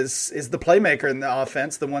Gainwell is the playmaker in the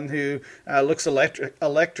offense, the one who looks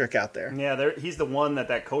electric out there. Yeah, he's the one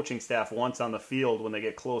that coaching staff wants on the field when they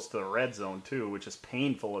get close to the red zone too, which is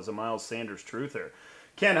painful as a Miles Sanders truther.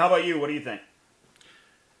 Ken, how about you? What do you think?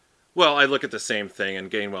 Well, I look at the same thing, and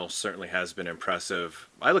Gainwell certainly has been impressive.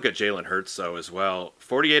 I look at Jalen Hurts, though, as well.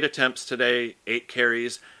 48 attempts today, 8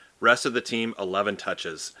 carries. Rest of the team, 11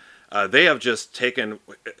 touches. They have just taken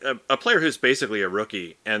a player who's basically a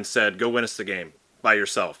rookie and said, go win us the game by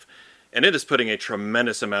yourself. And it is putting a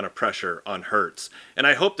tremendous amount of pressure on Hurts. And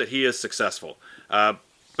I hope that he is successful.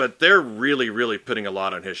 But they're really, really putting a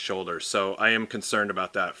lot on his shoulders. So I am concerned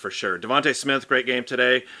about that for sure. Devontae Smith, great game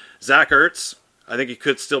today. Zach Ertz, I think he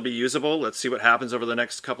could still be usable. Let's see what happens over the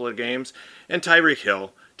next couple of games. And Tyreek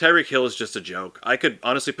Hill. Tyreek Hill is just a joke. I could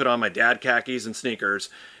honestly put on my dad khakis and sneakers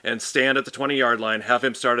and stand at the 20-yard line, have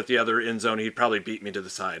him start at the other end zone. He'd probably beat me to the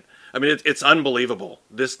side. I mean, it's unbelievable.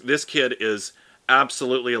 This kid is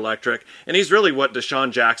absolutely electric, and he's really what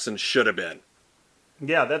Deshaun Jackson should have been.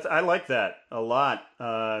 Yeah, I like that a lot.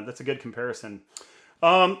 That's a good comparison.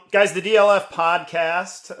 Guys, the DLF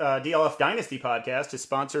podcast, DLF Dynasty podcast, is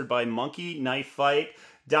sponsored by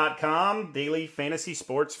MonkeyKnifeFight.com. Daily fantasy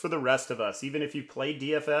sports for the rest of us. Even if you've played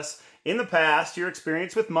DFS in the past, your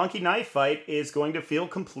experience with Monkey Knife Fight is going to feel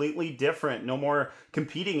completely different. No more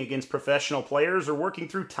competing against professional players or working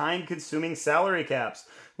through time-consuming salary caps.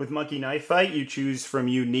 With Monkey Knife Fight, you choose from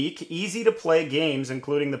unique, easy-to-play games,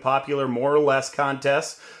 including the popular More or Less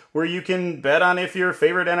contests, where you can bet on if your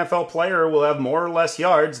favorite NFL player will have more or less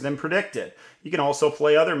yards than predicted. You can also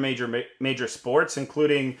play other major sports,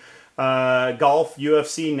 including golf,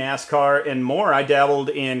 UFC, NASCAR, and more. I dabbled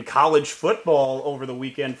in college football over the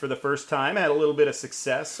weekend for the first time. I had a little bit of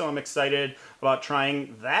success, so I'm excited about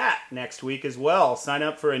trying that next week as well. Sign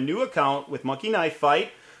up for a new account with Monkey Knife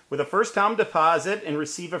Fight with a first-time deposit and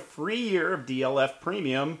receive a free year of DLF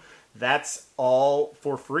Premium. That's all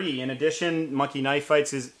for free. In addition, Monkey Knife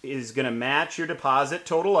Fights is going to match your deposit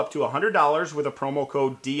total up to $100 with a promo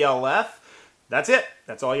code DLF. That's it.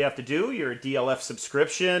 That's all you have to do. Your DLF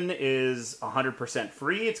subscription is 100%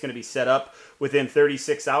 free. It's going to be set up within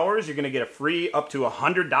 36 hours. You're going to get a free up to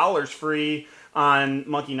 $100 free on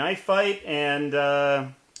Monkey Knife Fight. And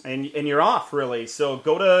and you're off, really. So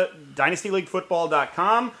go to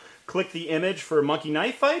dynastyleaguefootball.com, click the image for Monkey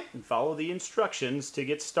Knife Fight, and follow the instructions to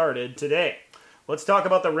get started today. Let's talk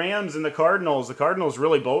about the Rams and the Cardinals. The Cardinals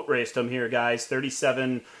really boat raced them here, guys.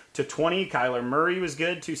 37-20. Kyler Murray was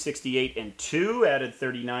good, 268-2, added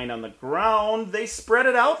 39 on the ground. They spread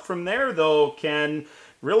it out from there, though, Ken.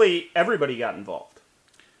 Really, everybody got involved.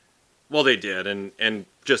 Well, they did, and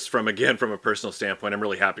just from a personal standpoint, I'm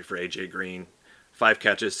really happy for A.J. Green. 5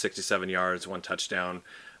 catches, 67 yards, 1 touchdown.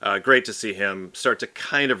 Great to see him start to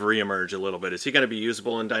kind of reemerge a little bit. Is he going to be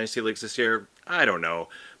usable in Dynasty Leagues this year? I don't know,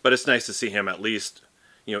 but it's nice to see him at least,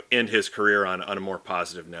 end his career on a more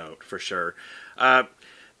positive note, for sure.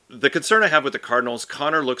 The concern I have with the Cardinals,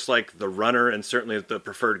 Connor looks like the runner and certainly the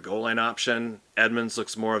preferred goal line option. Edmonds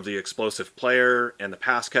looks more of the explosive player and the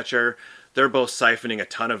pass catcher. They're both siphoning a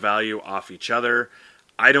ton of value off each other.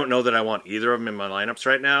 I don't know that I want either of them in my lineups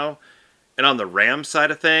right now. And on the Rams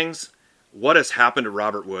side of things, what has happened to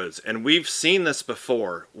Robert Woods? And we've seen this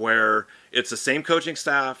before where it's the same coaching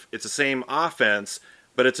staff, it's the same offense,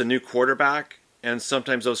 but it's a new quarterback. And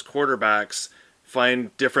sometimes those quarterbacks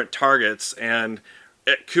find different targets. And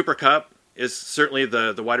Cooper Kupp is certainly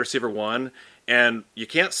the wide receiver 1. And you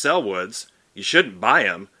can't sell Woods. You shouldn't buy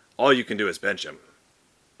him. All you can do is bench him.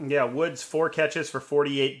 Yeah, Woods, 4 catches for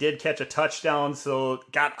 48, did catch a touchdown, so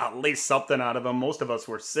got at least something out of him. Most of us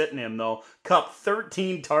were sitting him, though. Kupp,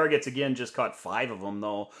 13 targets, again, just caught 5 of them,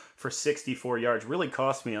 though, for 64 yards. Really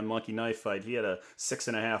cost me on Monkey Knife Fight. He had a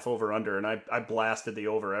 6.5 over-under, and I blasted the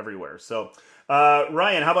over everywhere. So,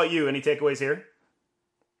 Ryan, how about you? Any takeaways here?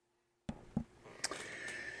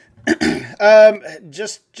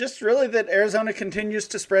 Just really that Arizona continues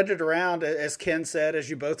to spread it around, as Ken said, as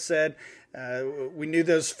you both said. We knew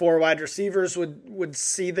those 4 wide receivers would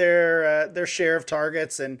see their share of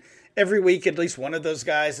targets, and every week at least one of those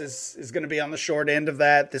guys is going to be on the short end of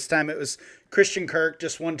that. This time it was Christian Kirk,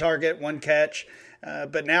 just 1 target, 1 catch.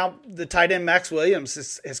 But now the tight end Max Williams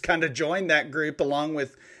has kind of joined that group along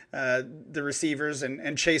with the receivers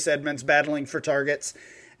and Chase Edmonds battling for targets.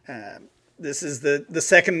 This is the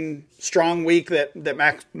second strong week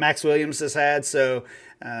that Max Williams has had, so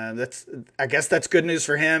I guess that's good news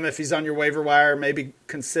for him. If he's on your waiver wire, maybe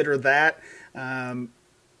consider that.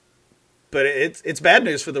 But it's bad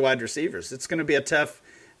news for the wide receivers. It's going to be a tough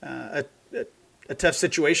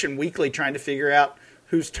situation weekly trying to figure out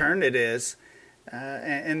whose turn it is.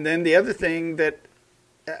 And then the other thing that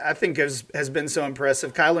I think has been so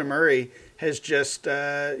impressive, Kyler Murray has just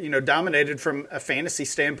dominated from a fantasy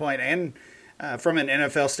standpoint and from an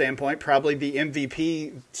NFL standpoint, probably the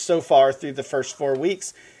MVP so far through the first 4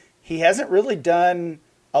 weeks. He hasn't really done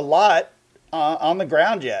a lot on the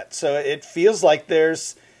ground yet. So it feels like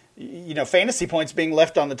there's, fantasy points being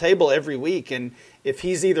left on the table every week. And if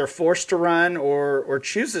he's either forced to run or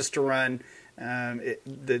chooses to run,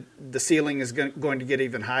 the ceiling is going to get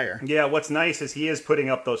even higher. Yeah, what's nice is he is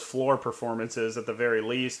putting up those floor performances at the very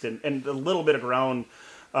least. And a little bit of ground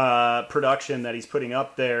production that he's putting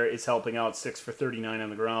up there is helping out. 6 for 39 on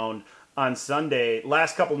the ground on Sunday.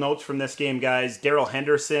 Last couple notes from this game, guys. Darrell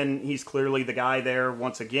Henderson, he's clearly the guy there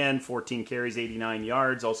once again. 14 carries, 89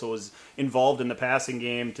 yards. Also was involved in the passing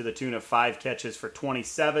game to the tune of 5 catches for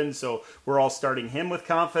 27. So we're all starting him with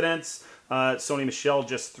confidence. Sony Michel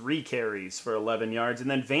just 3 carries for 11 yards. And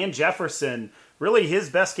then Van Jefferson, really his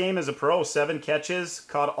best game as a pro, 7 catches,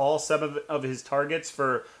 caught all 7 of his targets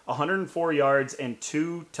for 104 yards and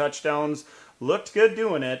 2 touchdowns. Looked good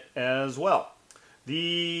doing it as well.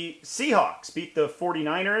 The Seahawks beat the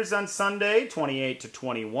 49ers on Sunday,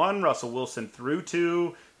 28-21. Russell Wilson threw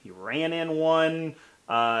 2. He ran in 1.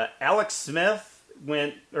 Alex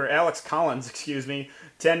Collins,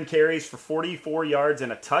 10 carries for 44 yards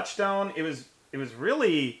and a touchdown. It was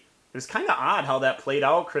kind of odd how that played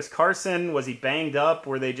out. Chris Carson, was he banged up?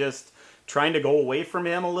 Were they just trying to go away from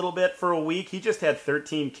him a little bit for a week? He just had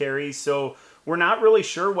 13 carries, so we're not really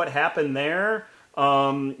sure what happened there.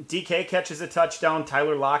 DK catches a touchdown.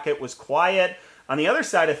 Tyler Lockett was quiet. On the other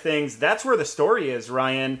side of things, that's where the story is,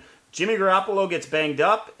 Ryan. Jimmy Garoppolo gets banged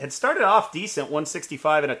up. Had started off decent,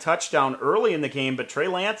 165 and a touchdown early in the game, but Trey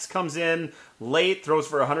Lance comes in late, throws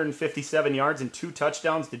for 157 yards and 2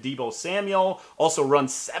 touchdowns to Deebo Samuel. Also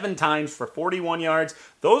runs 7 times for 41 yards.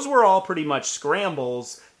 Those were all pretty much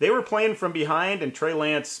scrambles. They were playing from behind, and Trey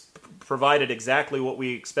Lance provided exactly what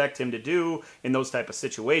we expect him to do in those type of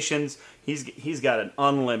situations. He's got an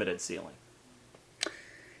unlimited ceiling.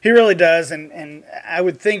 He really does, and I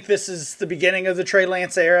would think this is the beginning of the Trey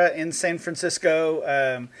Lance era in San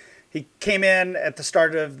Francisco. He came in at the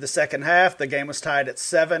start of the second half. The game was tied at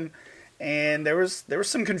 7, and there was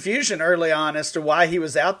some confusion early on as to why he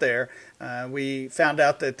was out there. We found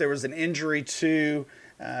out that there was an injury to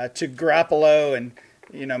Garoppolo, and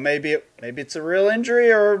maybe it's a real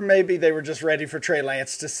injury, or maybe they were just ready for Trey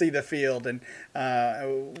Lance to see the field, and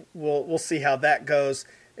we'll see how that goes.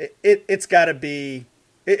 It's got to be.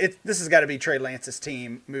 This has got to be Trey Lance's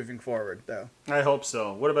team moving forward, though. I hope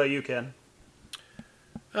so. What about you, Ken?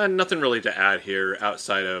 Nothing really to add here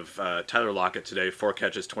outside of Tyler Lockett today, 4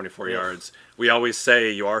 catches, 24 yards. We always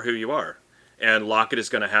say you are who you are. And Lockett is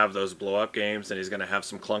going to have those blow-up games, and he's going to have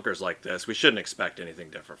some clunkers like this. We shouldn't expect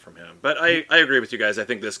anything different from him. But I agree with you guys. I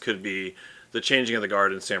think this could be the changing of the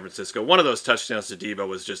guard in San Francisco. One of those touchdowns to Debo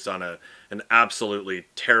was just on an absolutely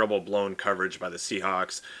terrible blown coverage by the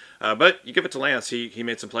Seahawks. But you give it to Lance. He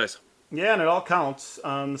made some plays. Yeah, and it all counts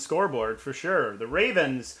on the scoreboard for sure. The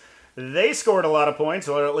Ravens, they scored a lot of points,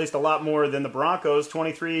 or at least a lot more than the Broncos,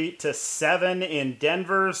 23-7 in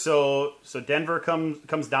Denver. So Denver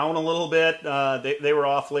comes down a little bit. They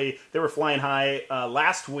were flying high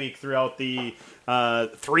last week throughout the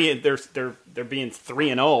they're being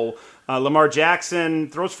 3-0. Lamar Jackson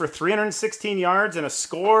throws for 316 yards and a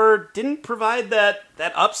score. Didn't provide that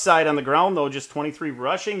upside on the ground, though, just 23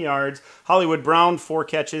 rushing yards. Hollywood Brown, 4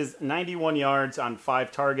 catches, 91 yards on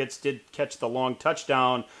 5 targets. Did catch the long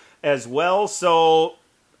touchdown as well. So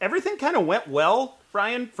everything kind of went well,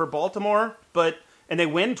 Brian, for Baltimore. And they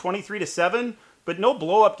win 23-7, but no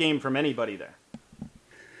blow-up game from anybody there.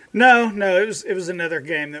 No, it was another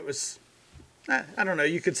game that was, I don't know,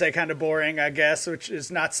 you could say kind of boring, I guess, which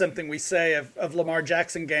is not something we say of Lamar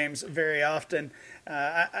Jackson games very often.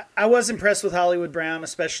 I was impressed with Hollywood Brown,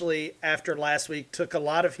 especially after last week. Took a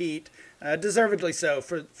lot of heat, deservedly so,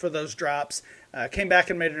 for those drops. Came back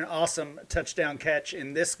and made an awesome touchdown catch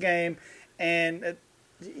in this game. And,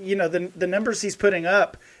 the numbers he's putting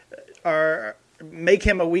up make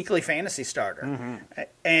him a weekly fantasy starter. Mm-hmm.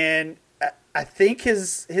 And I think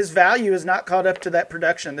his value is not caught up to that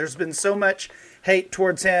production. There's been so much hate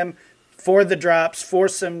towards him for the drops, for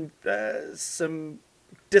some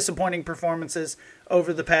disappointing performances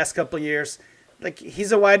over the past couple of years. Like,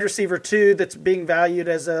 he's a wide receiver 2 that's being valued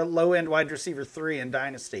as a low-end wide receiver 3 in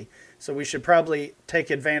Dynasty. So we should probably take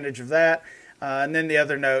advantage of that. And then the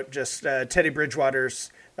other note, just Teddy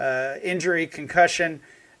Bridgewater's injury, concussion.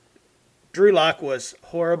 Drew Lock was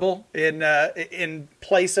horrible in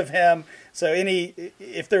place of him. So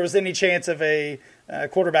if there was any chance of a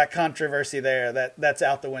quarterback controversy there, that's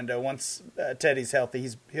out the window. Once Teddy's healthy,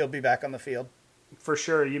 he'll be back on the field. For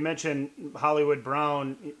sure. You mentioned Hollywood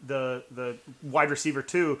Brown, the wide receiver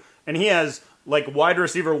 2, and he has like wide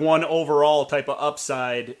receiver 1 overall type of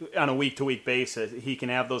upside on a week-to-week basis. He can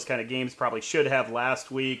have those kind of games, probably should have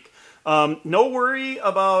last week. No worry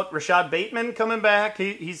about Rashad Bateman coming back.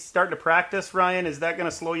 He's starting to practice, Ryan. Is that going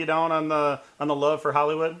to slow you down on the love for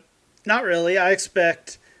Hollywood? Not really. I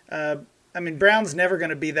expect Brown's never going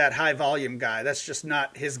to be that high-volume guy. That's just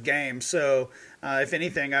not his game. So, if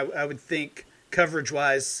anything, I would think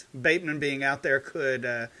coverage-wise, Bateman being out there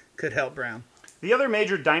could help Brown. The other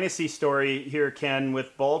major dynasty story here, Ken,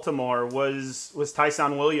 with Baltimore was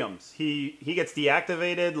Tyson Williams. He gets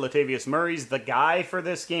deactivated. Latavius Murray's the guy for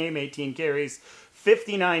this game, 18 carries,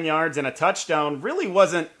 59 yards, and a touchdown. Really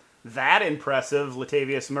wasn't that impressive,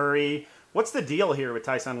 Latavius Murray. What's the deal here with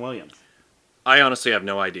Tyson Williams? I honestly have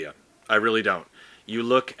no idea. I really don't. You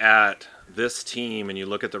look at this team and you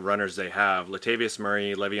look at the runners they have, Latavius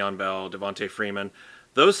Murray, Le'Veon Bell, Devontae Freeman,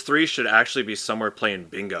 those 3 should actually be somewhere playing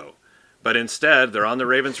bingo. But instead, they're on the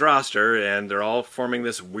Ravens roster, and they're all forming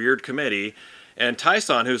this weird committee. And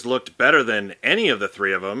Tyson, who's looked better than any of the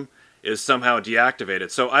 3 of them, is somehow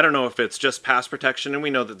deactivated. So I don't know if it's just pass protection, and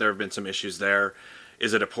we know that there have been some issues there.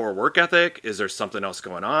 Is it a poor work ethic? Is there something else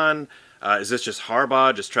going on? Is this just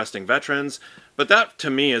Harbaugh just trusting veterans? But that,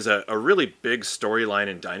 to me, is a really big storyline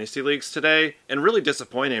in Dynasty Leagues today, and really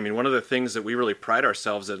disappointing. I mean, one of the things that we really pride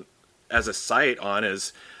ourselves in, as a site on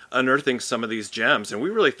is unearthing some of these gems, and we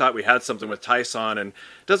really thought we had something with Tyson, and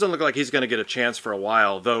it doesn't look like he's going to get a chance for a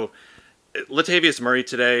while, though Latavius Murray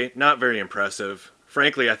today, not very impressive.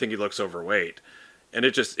 Frankly, I think he looks overweight, and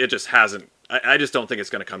it just hasn't, I just don't think it's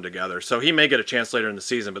going to come together. So he may get a chance later in the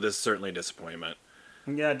season, but this is certainly a disappointment.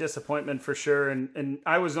 Yeah, disappointment for sure, and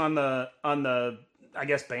I was on the I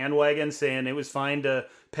guess bandwagon saying it was fine to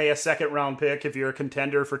pay a second round pick if you're a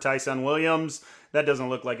contender for Tyson Williams. That doesn't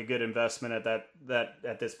look like a good investment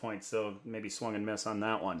at this point, so maybe swung and miss on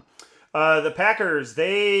that one. The Packers,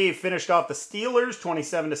 they finished off the Steelers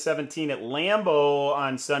 27-17 at Lambeau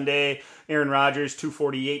on Sunday. Aaron Rodgers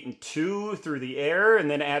 248-2 through the air, and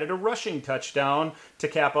then added a rushing touchdown to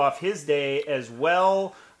cap off his day as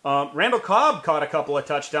well. Randall Cobb caught a couple of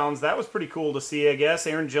touchdowns. That was pretty cool to see, I guess.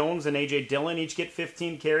 Aaron Jones and A.J. Dillon each get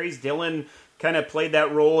 15 carries. Dillon kind of played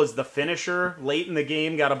that role as the finisher late in the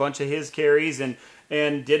game, got a bunch of his carries, and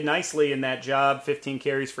did nicely in that job, 15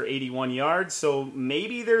 carries for 81 yards. So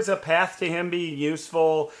maybe there's a path to him being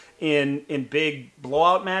useful in big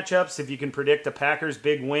blowout matchups. If you can predict a Packers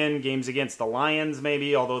big win, games against the Lions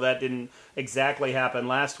maybe, although that didn't exactly happen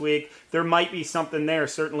last week. There might be something there.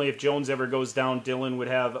 Certainly if Jones ever goes down, Dillon would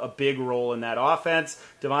have a big role in that offense.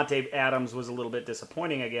 Devontae Adams was a little bit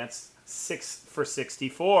disappointing against 6 for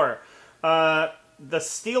 64. The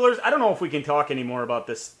Steelers, I don't know if we can talk anymore about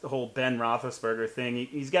this whole Ben Roethlisberger thing.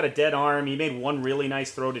 He's got a dead arm. He made one really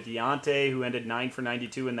nice throw to Deontay, who ended 9 for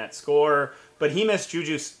 92 in that score. But he missed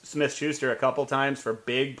Juju Smith-Schuster a couple times for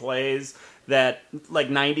big plays that like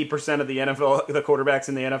 90% of the quarterbacks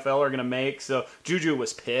in the NFL are going to make. So Juju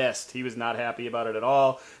was pissed. He was not happy about it at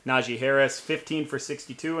all. Najee Harris, 15 for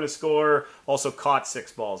 62 in a score, also caught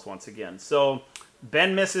 6 balls once again. So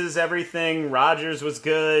Ben misses everything. Rodgers was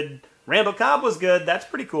good. Randall Cobb was good. That's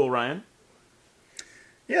pretty cool, Ryan.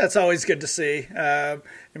 Yeah, it's always good to see.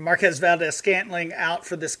 Marquez Valdez-Scantling out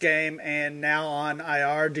for this game and now on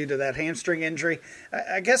IR due to that hamstring injury.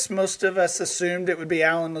 I guess most of us assumed it would be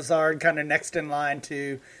Allen Lazard kind of next in line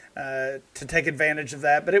to take advantage of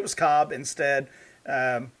that, but it was Cobb instead.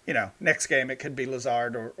 Next game it could be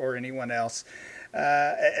Lazard or anyone else.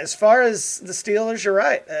 As far as the Steelers, you're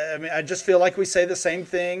right. I just feel like we say the same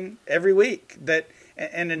thing every week,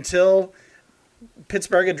 and until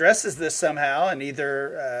Pittsburgh addresses this somehow and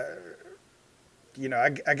either,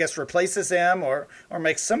 I guess replaces him or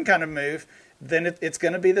makes some kind of move, then it's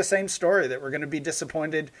going to be the same story, that we're going to be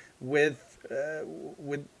disappointed with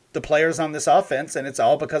the players on this offense, and it's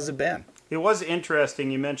all because of Ben. It was interesting.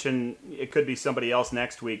 You mentioned it could be somebody else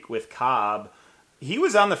next week with Cobb. He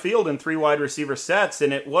was on the field in 3 wide receiver sets,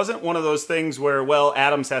 and it wasn't one of those things where,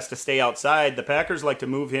 Adams has to stay outside. The Packers like to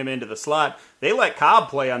move him into the slot. They let Cobb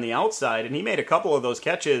play on the outside, and he made a couple of those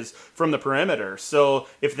catches from the perimeter. So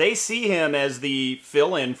if they see him as the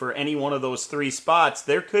fill-in for any one of those 3 spots,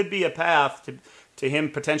 there could be a path to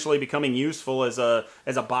him potentially becoming useful as a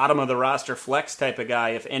bottom-of-the-roster flex type of guy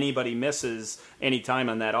if anybody misses any time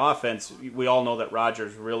on that offense. We all know that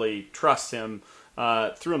Rodgers really trusts him.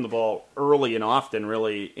 Threw him the ball early and often,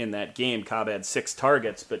 really, in that game. Cobb had 6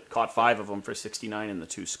 targets, but caught 5 of them for 69 in the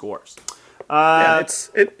 2 scores.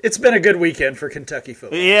 It's been a good weekend for Kentucky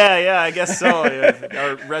football. Yeah, I guess so.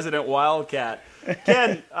 Our resident Wildcat.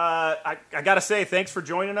 Ken, I got to say, thanks for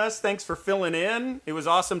joining us. Thanks for filling in. It was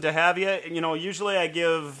awesome to have you. Usually I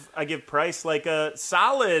give Price like a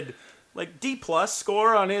solid D+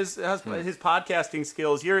 score on his podcasting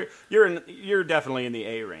skills. You're definitely in the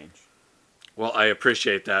A range. Well, I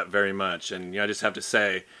appreciate that very much. And I just have to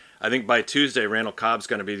say, I think by Tuesday, Randall Cobb's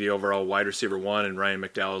going to be the overall wide receiver 1 in Ryan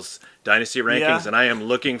McDowell's Dynasty rankings. Yeah. And I am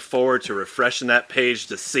looking forward to refreshing that page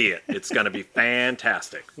to see it. It's going to be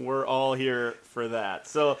fantastic. We're all here for that.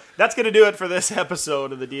 So that's going to do it for this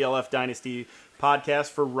episode of the DLF Dynasty podcast.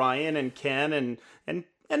 For Ryan and Ken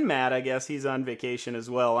and Matt, I guess he's on vacation as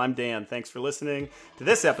well. I'm Dan. Thanks for listening to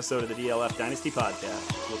this episode of the DLF Dynasty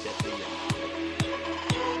podcast. We'll catch you again.